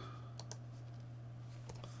 1.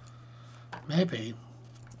 Maybe.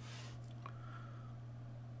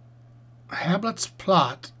 Hamlet's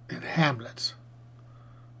plot in Hamlet.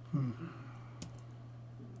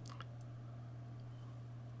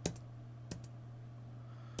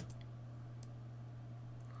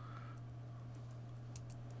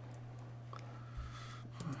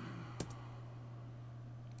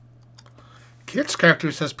 Kid's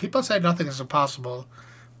character says, people say nothing is impossible,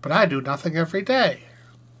 but I do nothing every day.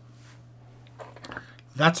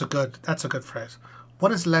 That's a good phrase.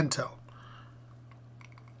 What is lento?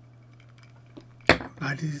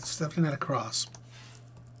 1979 across.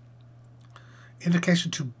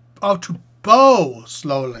 Indication to bow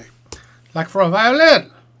slowly. Like for a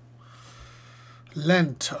violin.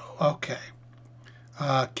 Lento. Okay.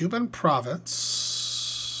 Cuban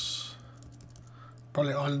province.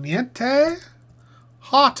 Probably Oriente.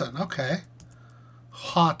 Houghton. Okay.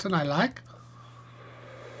 Houghton I like.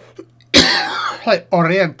 Like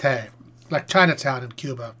Oriente. Like Chinatown in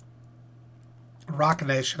Cuba. Rock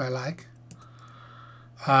Nation I like.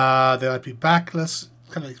 They might be backless.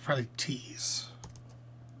 Kind of probably tease.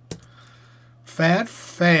 Fan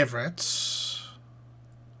favorites.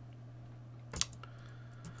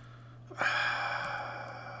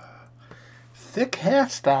 Thick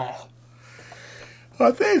hairstyle.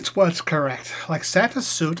 I think it's what's correct. Like Santa's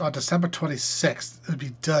suit on December 26th. It would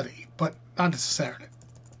be dirty, but not necessarily.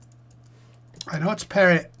 I know it's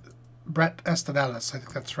Brett Easton Ellis. I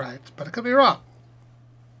think that's right, but it could be wrong.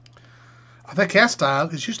 I think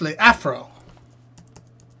hairstyle is usually afro.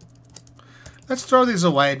 Let's throw these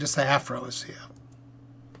away and just say afro is here.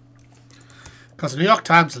 Because the New York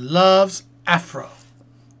Times loves afro.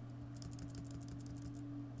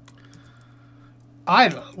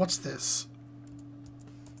 Idol. What's this?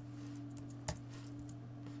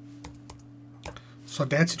 So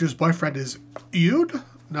Nancy Drew's boyfriend is Eude?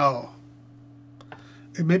 No.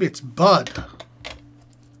 Maybe it's Bud.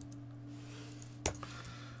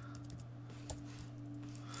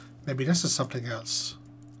 Maybe this is something else.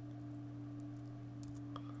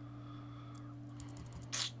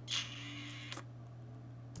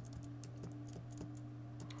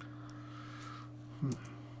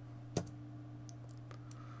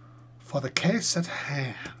 For the case at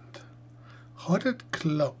hand. Hooded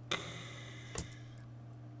cloak.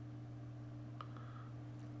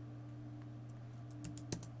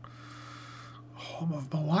 Home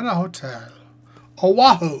of Moana Hotel.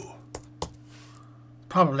 Oahu.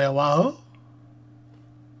 Probably Oahu.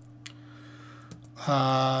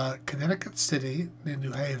 Connecticut City near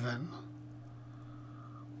New Haven.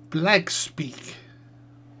 Blank Speak.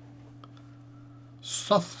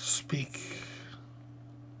 Soft Speak.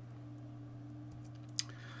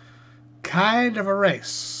 Kind of a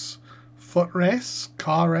race. Foot race.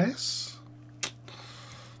 Car race.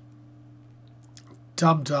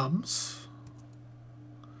 Dum-dums.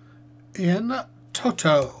 In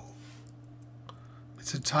Toto.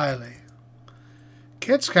 It's entirely.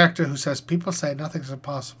 Kid's character who says, people say nothing's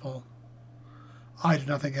impossible. I do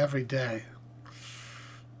nothing every day.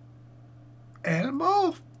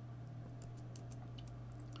 Animal?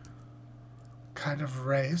 Kind of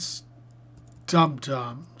race.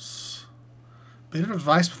 Dum-dums. Bit of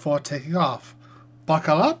advice before taking off.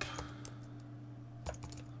 Buckle up.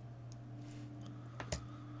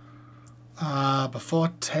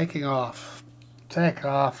 Before taking off. Take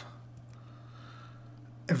off.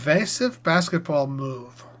 Evasive basketball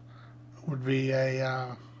move would be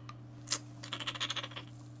a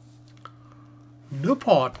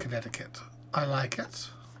Newport, Connecticut. I like it.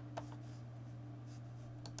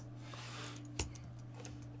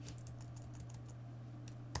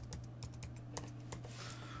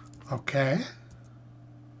 Okay.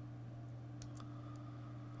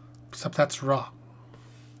 Except that's wrong.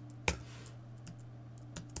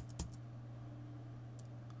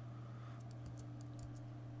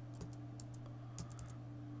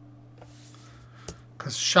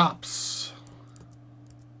 Because shops.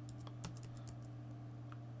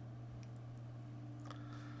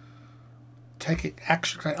 Taking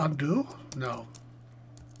action. Can I undo? No.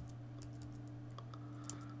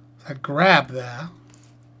 I grab there.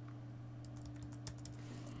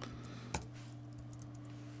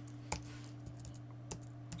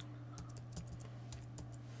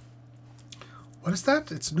 What is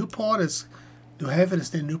that? It's Newport. It's New Haven.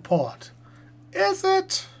 It's near Newport. Is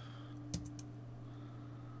it?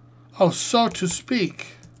 Oh, so to speak.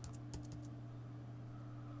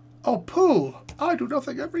 Oh, poo. I do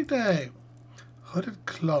nothing every day. Hooded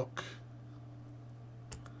cloak.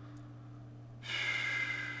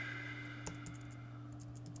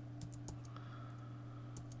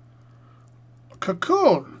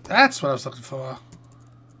 Cocoon. That's what I was looking for.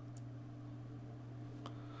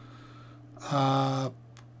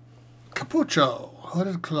 Capucho.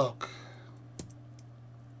 Hooded cloak.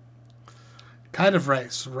 Kind of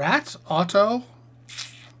race. Rat? Auto?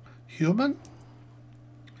 Human?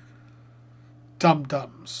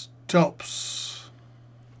 Dum-dums. Dopes.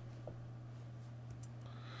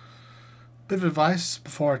 Bit of advice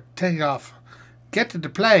before taking off. Get to the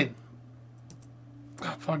plane.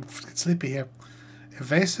 Oh, I'm freaking sleepy here.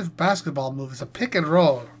 Evasive basketball move is a pick and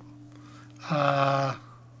roll. A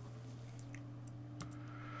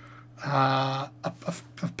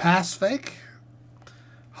pass fake.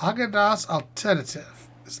 Haagen-Dazs alternative.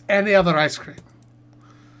 Is any other ice cream.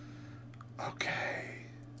 Okay.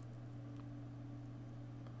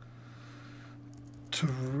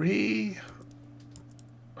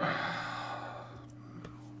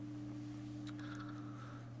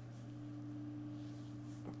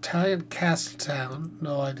 Italian Castletown.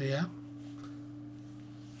 No idea.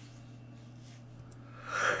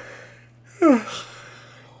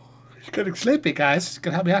 Getting sleepy, guys. You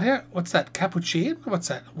can help me out here. What's that? Cappuccino? What's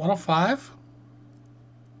that? 105?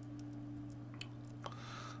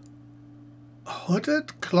 A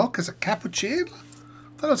hooded cloak is a cappuccino?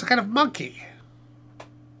 I thought it was a kind of monkey.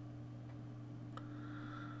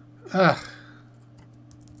 Ugh.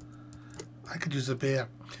 I could use a beer.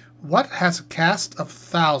 What has a cast of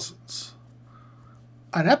thousands?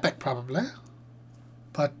 An epic, probably.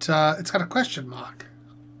 But it's got a question mark.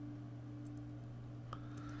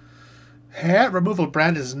 Hair removal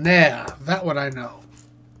brand is Nair. That one I know.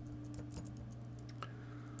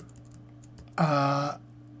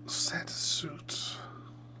 Santa suit.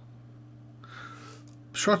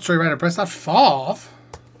 Short story writer, but it's not Fauve.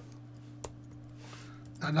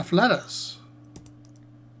 Not enough letters.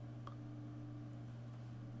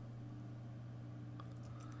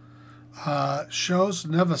 Shows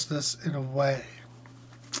nervousness in a way.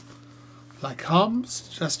 Like hums,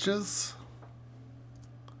 gestures.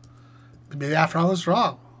 Maybe after all was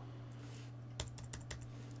wrong.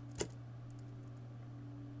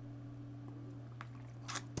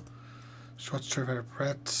 Short story writer,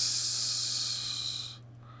 Brett. The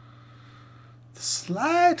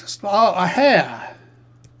slightest, oh, a hair.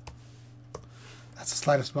 That's the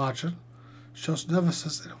slightest margin. Shows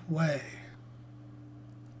nervousness in a way.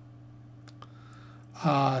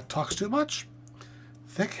 Talks too much.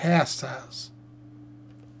 Thick hairstyles.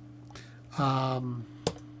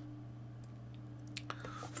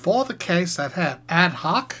 For the case at hand. Ad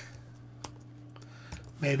hoc.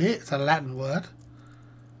 Maybe. It's a Latin word.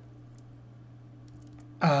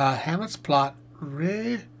 Hamlet's plot.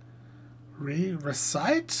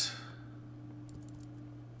 Recite.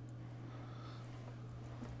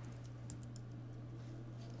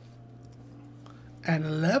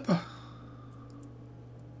 And lib.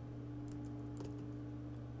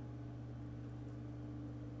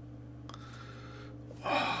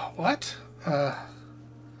 What?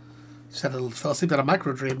 Just had a little fell asleep at a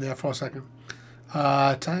micro dream there for a second.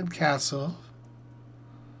 Time Castle.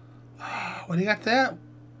 What do you got there?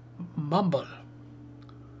 Mumble.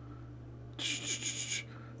 It's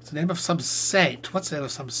the name of some saint. What's the name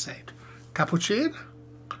of some saint? Capuchin?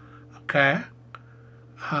 Okay.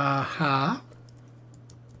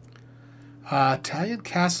 Italian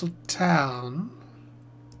Castle Town.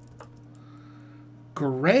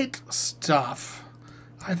 Great stuff.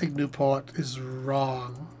 I think Newport is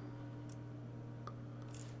wrong.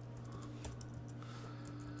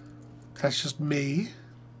 That's just me.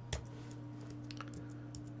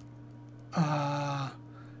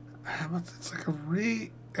 It's like a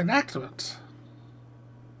reenactment.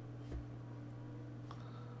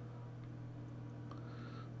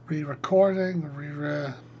 Re-recording,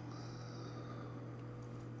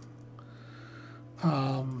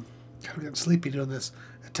 I'm getting sleepy doing this.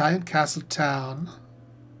 Italian Castle Town.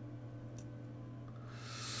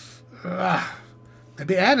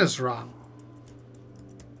 Maybe Anna's wrong.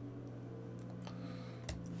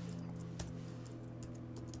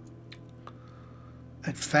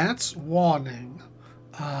 Advance warning.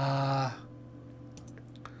 Like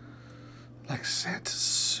Santa's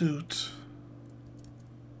suit.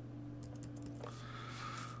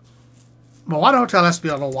 Moana Hotel has to be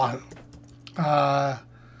on Oahu.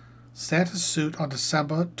 Santa's suit on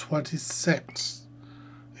December 26th.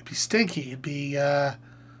 It'd be stinky. It'd be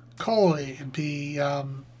coaly. It'd be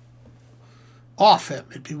off him.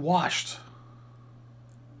 It'd be washed.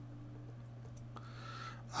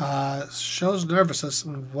 Shows nervousness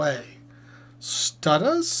in way.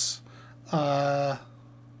 Stutters.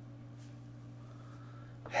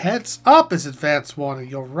 Heads up is advance warning.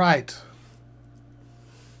 You're right.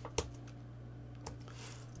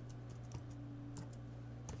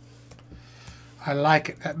 I like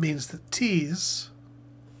it. That means the T's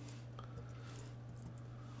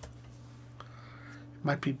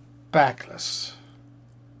might be backless.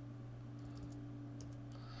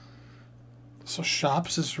 So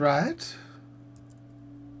shops is right.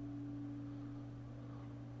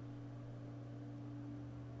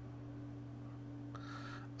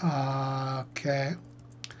 Okay.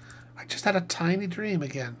 I just had a tiny dream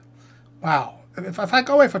again. Wow. If I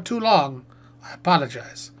go away for too long, I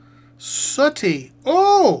apologize. Sooty.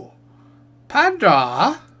 Oh!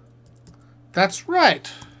 Panda. That's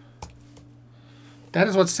right. That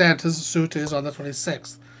is what Santa's suit is on the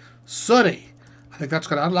 26th. Sooty. I think that's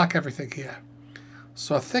going to unlock everything here.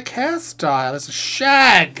 So a thick hairstyle is a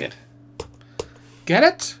shag. Get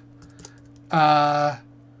it?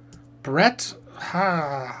 Brett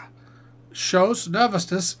shows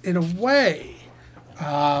nervousness in a way.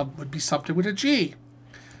 Would be something with a G.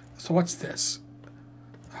 So what's this?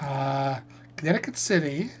 Connecticut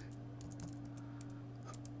City.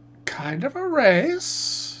 Kind of a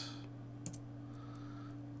race.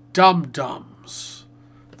 Dum-dums.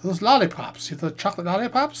 Those lollipops. See the chocolate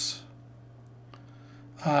lollipops?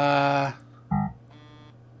 What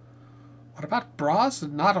about bras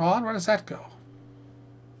and not on? Where does that go?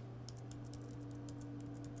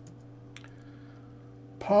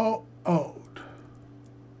 Po-ode.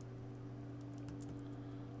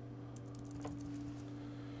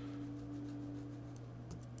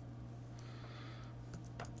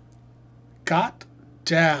 Got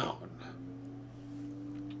down.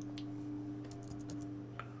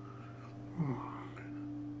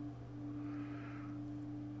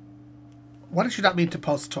 What did you not mean to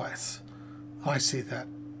post twice? Oh, I see that.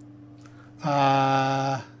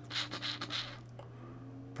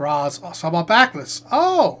 Bras. Oh, some are backless.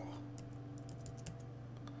 Oh!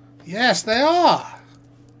 Yes, they are.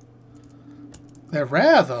 They're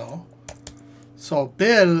rare, though. So,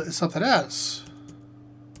 bill is something else.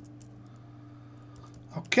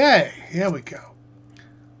 Okay, here we go.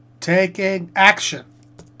 Taking action.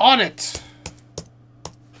 On it.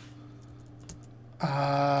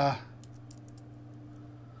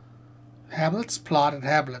 Hamlet's plot and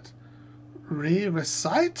Hamlet.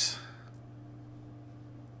 Recite.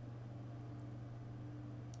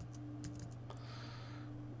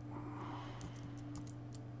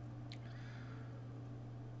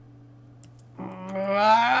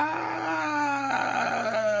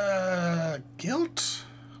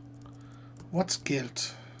 What's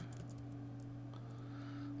guilt?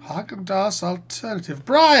 Haagen-Dazs alternative.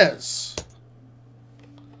 Briars!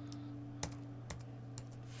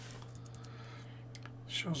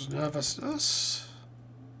 Shows nervousness.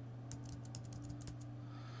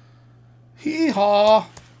 Hee-haw!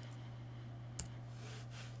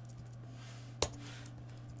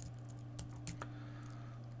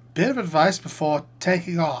 Bit of advice before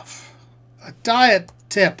taking off. A diet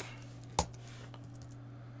tip.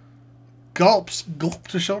 Gulps. Gulp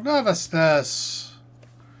to show nervousness.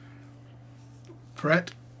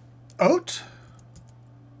 Brett Oat.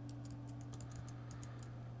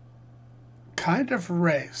 Kind of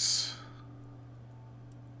race.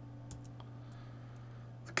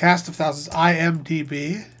 The cast of thousands.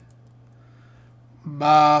 IMDb.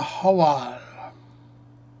 Mahawal.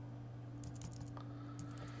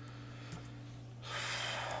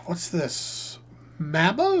 What's this?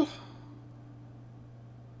 Mammal?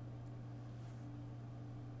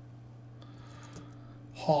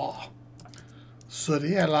 Haw.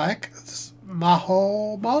 Sooty, I like. This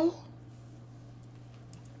Mahomal?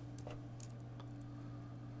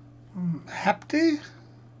 Hapti?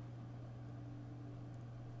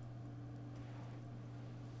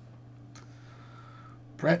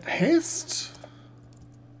 Brett Haste?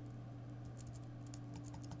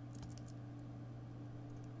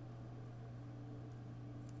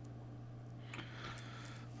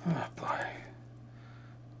 Oh boy.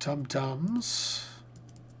 Tum-tums.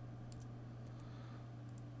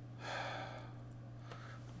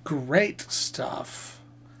 Great stuff.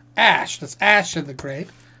 Ash. That's Ash in the grate.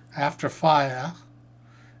 After fire.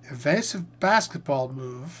 Evasive basketball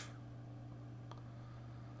move.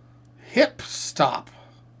 Hip stop.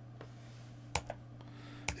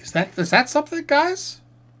 Is that something, guys?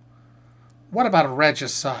 What about a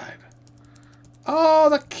regicide? Oh,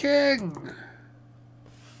 the king.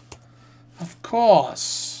 Of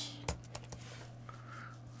course.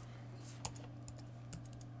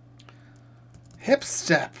 Hip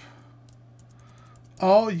step.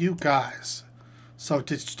 Oh, you guys. So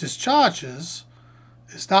discharges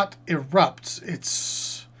is not erupts,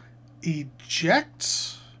 it's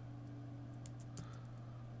ejects.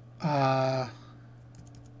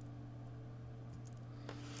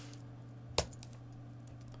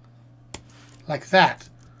 Like that.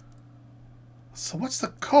 So what's the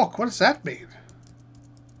coke? What does that mean?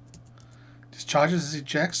 Discharges as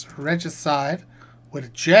ejects, regicide with a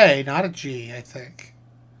J, not a G, I think.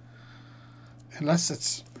 Unless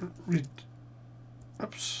it's...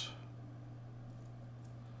 Oops.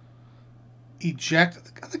 Eject.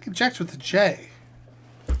 I think ejects with a J.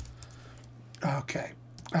 Okay.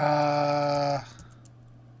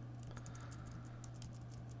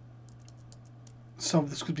 So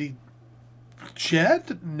this could be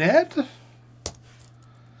Jed? Ned?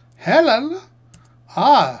 Helen?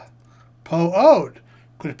 Ah. Po-ode.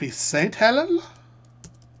 Could it be Saint Helen?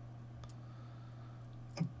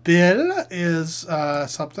 Bill is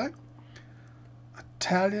something.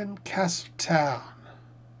 Italian castle town.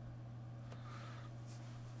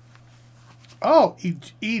 Oh,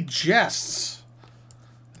 egests.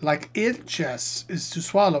 Like ingests is to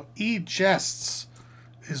swallow. Egests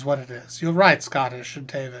is what it is. You're right, Scottish and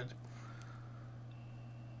David.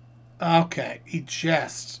 Okay,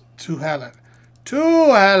 egests. To Helen.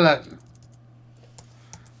 To Helen.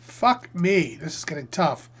 Fuck me. This is getting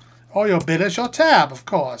tough. Oh, your bid is your tab, of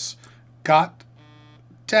course. Got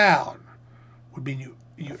down. Would mean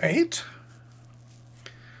you ate?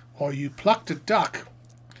 Or you plucked a duck.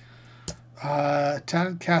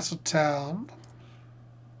 Town, castle, town.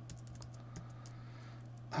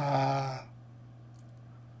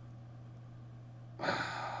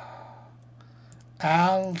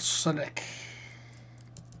 Alsonic.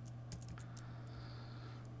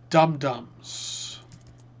 Dum-dums.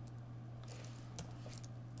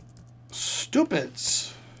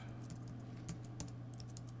 Stupids.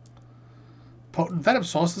 Potent venom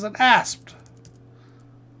source is an asp.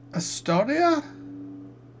 Estonia?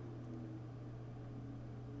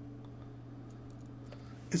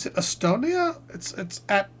 Is it Estonia? It's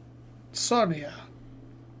at Sonia.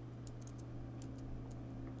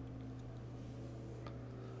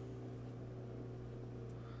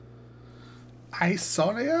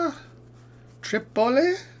 Isonia?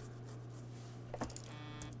 Tripoli?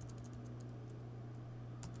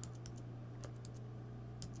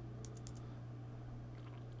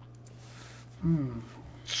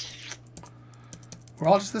 We're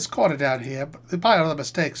all just this corner down here, but there probably other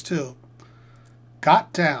mistakes too.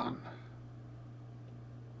 Got down.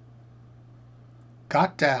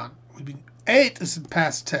 Got down. We mean ate is in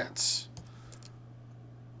past tense.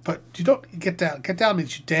 But you don't get down. Get down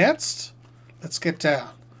means you danced. Let's get down.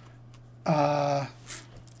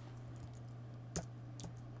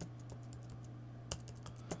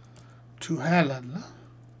 To Helen.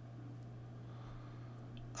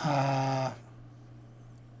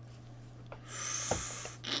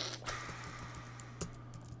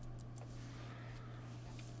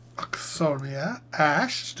 Sonia.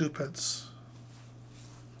 Ash. Stupids.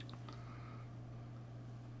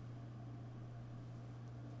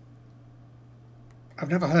 I've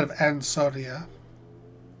never heard of Ansonia.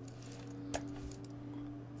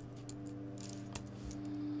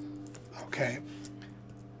 Okay.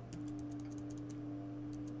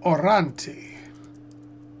 Oranti.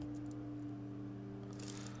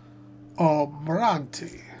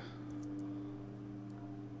 Omranti.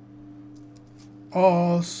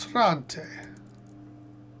 Osrante.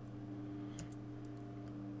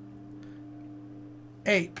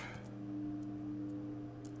 Ape.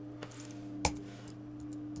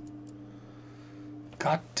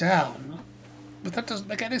 Got down. But that doesn't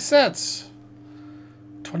make any sense.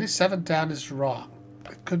 27 down is wrong.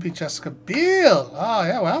 It could be Jessica Biel. Oh,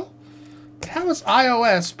 yeah, well. How is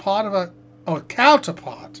iOS part of a... Oh, a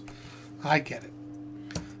counterpart. I get it.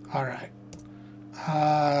 All right.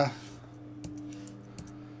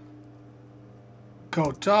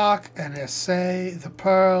 Go Dark, NSA, The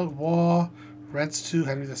Pearl, War, Reds 2,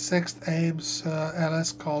 Henry VI, Ames,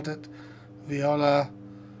 Ellis called it, Viola,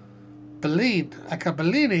 Bellini. Like a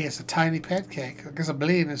Bellini is a tiny pancake. I guess a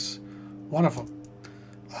Bellini is one of them.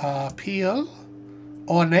 Peel,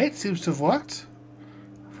 Ornate seems to have worked.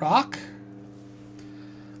 Rock,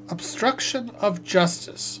 Obstruction of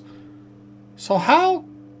Justice. So how,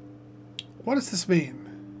 what does this mean?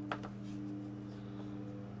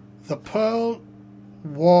 The Pearl,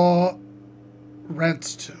 War,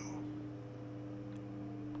 Rents 2.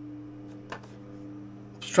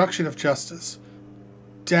 Obstruction of Justice.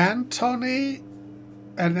 D'Antoni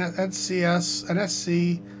and NCS,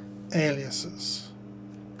 NSC aliases.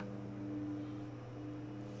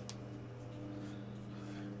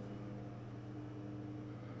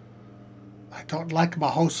 I don't like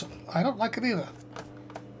Mahosa. I don't like it either.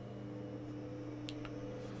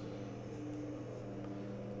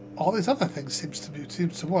 All these other things seems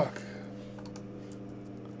to work.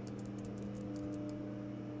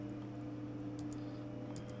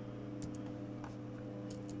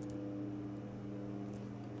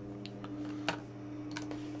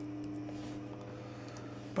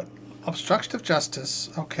 But obstruction of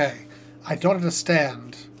justice, okay. I don't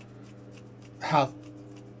understand how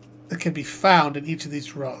it can be found in each of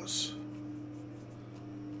these rows.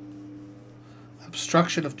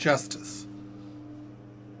 Obstruction of justice.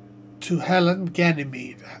 To Helen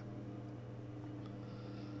Ganymede.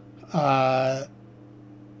 And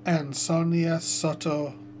Sonia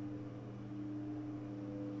Soto.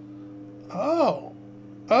 Oh.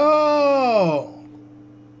 Oh.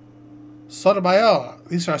 Sotomayor.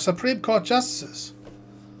 These are Supreme Court justices.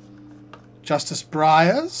 Justice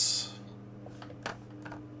Briers.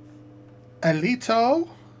 Alito.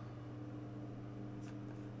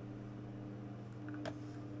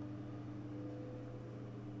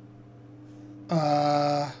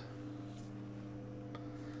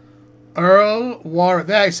 Earl Warren.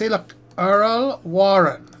 There, you see, look. Earl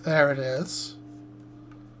Warren. There it is.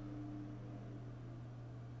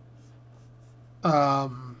 Are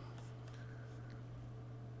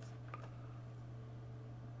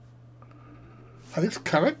these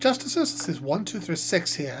current justices? This is 1, 2, 3,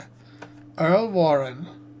 6 here. Earl Warren.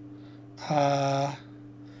 Elena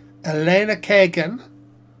Kagan.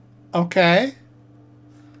 Okay.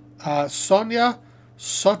 Sonia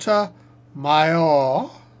Sotomayor.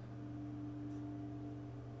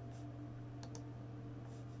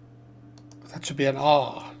 That should be an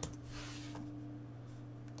R.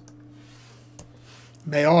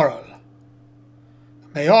 Mayoral.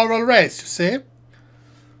 Mayoral race, you see?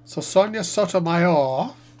 So Sonia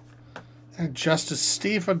Sotomayor and Justice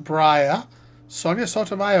Stephen Breyer, Sonia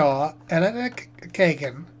Sotomayor, Elena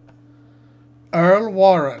Kagan, Earl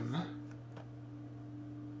Warren,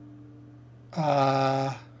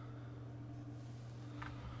 I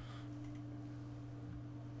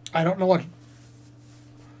don't know what.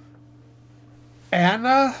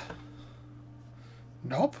 Anna?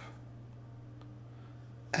 Nope.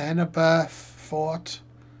 Annabeth Fort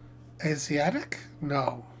Asiatic?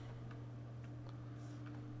 No.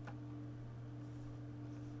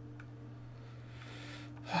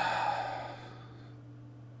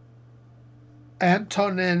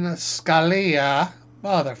 Antonin Scalia.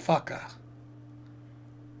 Motherfucker.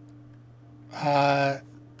 Oh,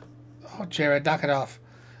 Jared, knock it off.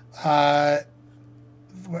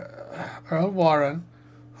 Earl Warren,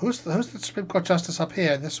 Who's the Supreme Court Justice up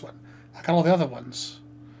here in this one? I got all the other ones.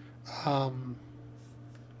 What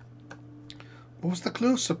was the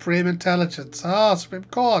clue? Supreme Intelligence. Ah, Supreme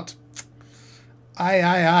Court.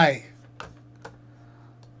 Aye.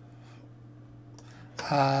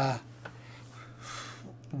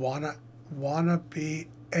 Wanna be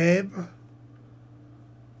Abe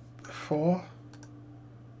for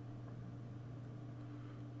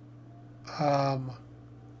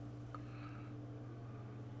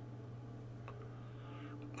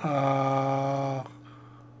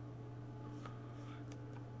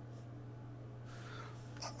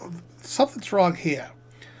something's wrong here,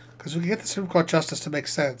 because we can get the Supreme Court Justice to make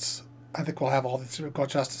sense. I think we'll have all the Supreme Court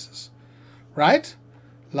Justices, right?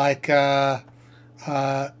 Like we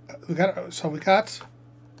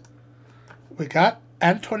got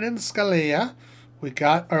Antonin Scalia, we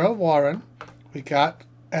got Earl Warren, we got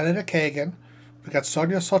Elena Kagan, we got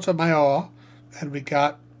Sonia Sotomayor, and we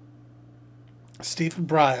got Stephen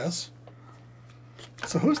Breyers.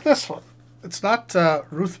 So who's this one? It's not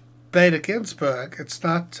Ruth Bader Ginsburg. It's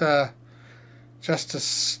not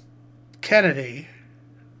Justice Kennedy.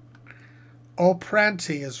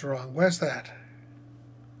 O'Prantty is wrong. Where's that?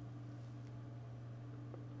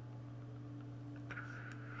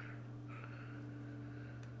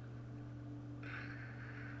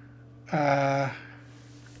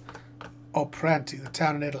 O'Prantty, the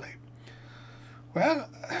town in Italy. Well,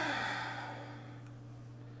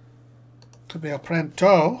 could be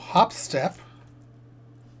O'Pranto, Hopstep.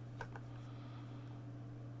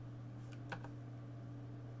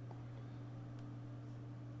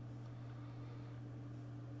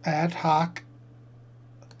 Ad hoc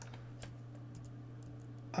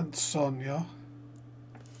and Sonia.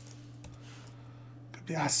 Could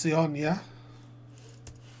be Asionia.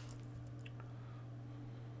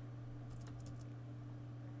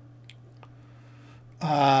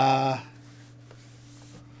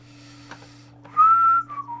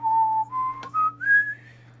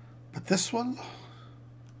 But this one,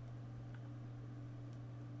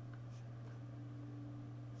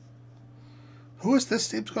 who is this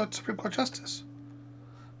Supreme Court Justice?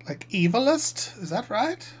 Like Evilist? Is that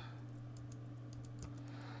right?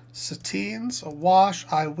 Satines, Awash,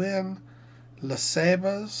 I Win, Le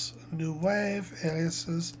Sabres, New Wave,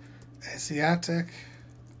 Aliases, Asiatic,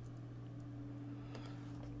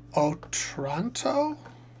 Otranto?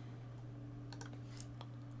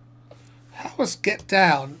 How was Get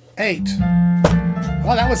Down 8?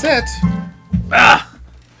 Well, that was it. Ah!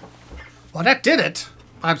 Well, that did it.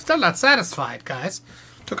 I'm still not satisfied, guys.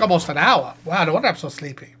 Took almost an hour. Wow, no wonder I'm so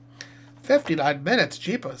sleepy. 59 minutes,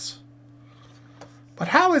 jeepers. But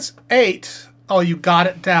how is 8? Oh, you got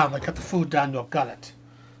it down. Like, got the food down your gullet.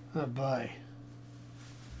 Oh, boy.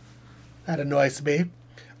 That annoys me.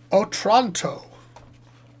 Otranto.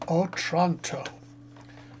 Otranto.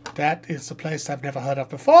 That is a place I've never heard of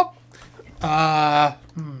before. But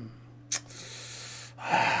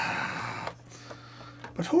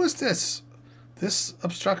who is this? This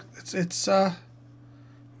obstruct. It's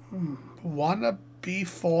wanna be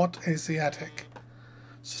Fort Asiatic.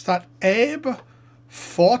 So is that Abe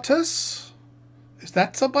Fortis? Is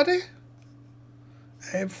that somebody?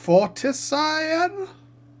 Abe Fortisian?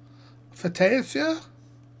 Fatasia?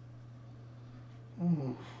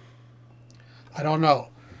 I don't know.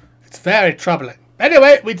 It's very troubling.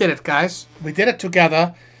 Anyway, we did it, guys. We did it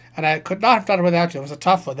together, and I could not have done it without you. It was a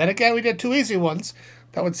tough one. Then again, we did 2 easy ones.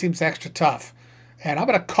 That one seems extra tough. And I'm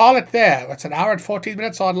going to call it there. It's an hour and 14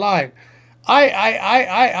 minutes online.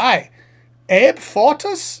 Abe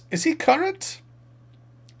Fortis? Is he current?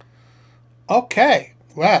 Okay.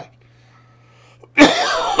 Well.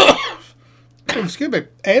 Excuse me.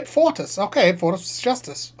 Abe Fortis. Okay, Abe Fortis is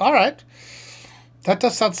Justice. All right. That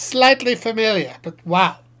does sound slightly familiar, but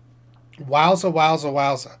wow. Wowza, wowza,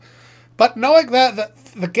 wowza. But knowing that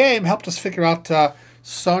the game helped us figure out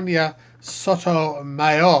Sonia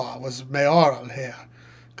Sotomayor was mayoral here,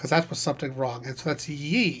 because that was something wrong. And so that's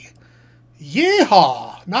Yee.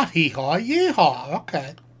 Yeehaw! Not hee-haw, yeehaw.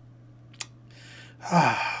 Okay.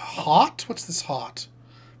 Hot? What's this hot?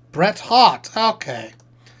 Bret Hart. Okay.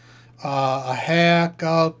 A hair,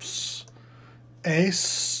 gulps,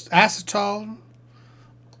 acetone.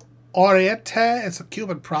 Oriente, it's a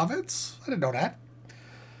Cuban province. I didn't know that.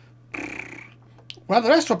 Well, the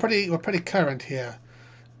rest were pretty current here.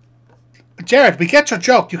 Jared, we get your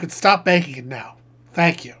joke. You can stop making it now.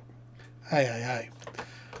 Thank you. Hey.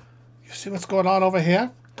 You see what's going on over here?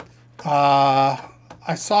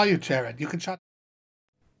 I saw you, Jared. You can shut.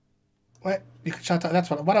 Wait, you can shut down. That's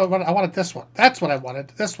what I wanted. This one. That's what I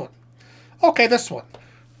wanted. This one. Okay, this one.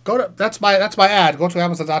 That's my ad. Go to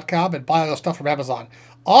Amazon.com and buy all your stuff from Amazon.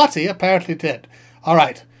 Artie apparently did. All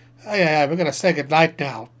right. Yeah, we're gonna say goodnight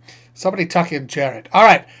now. Somebody tuck in Jared. All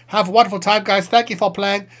right. Have a wonderful time, guys. Thank you for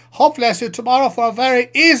playing. Hopefully I see you tomorrow for a very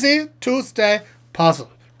easy Tuesday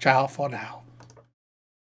puzzle. Ciao for now.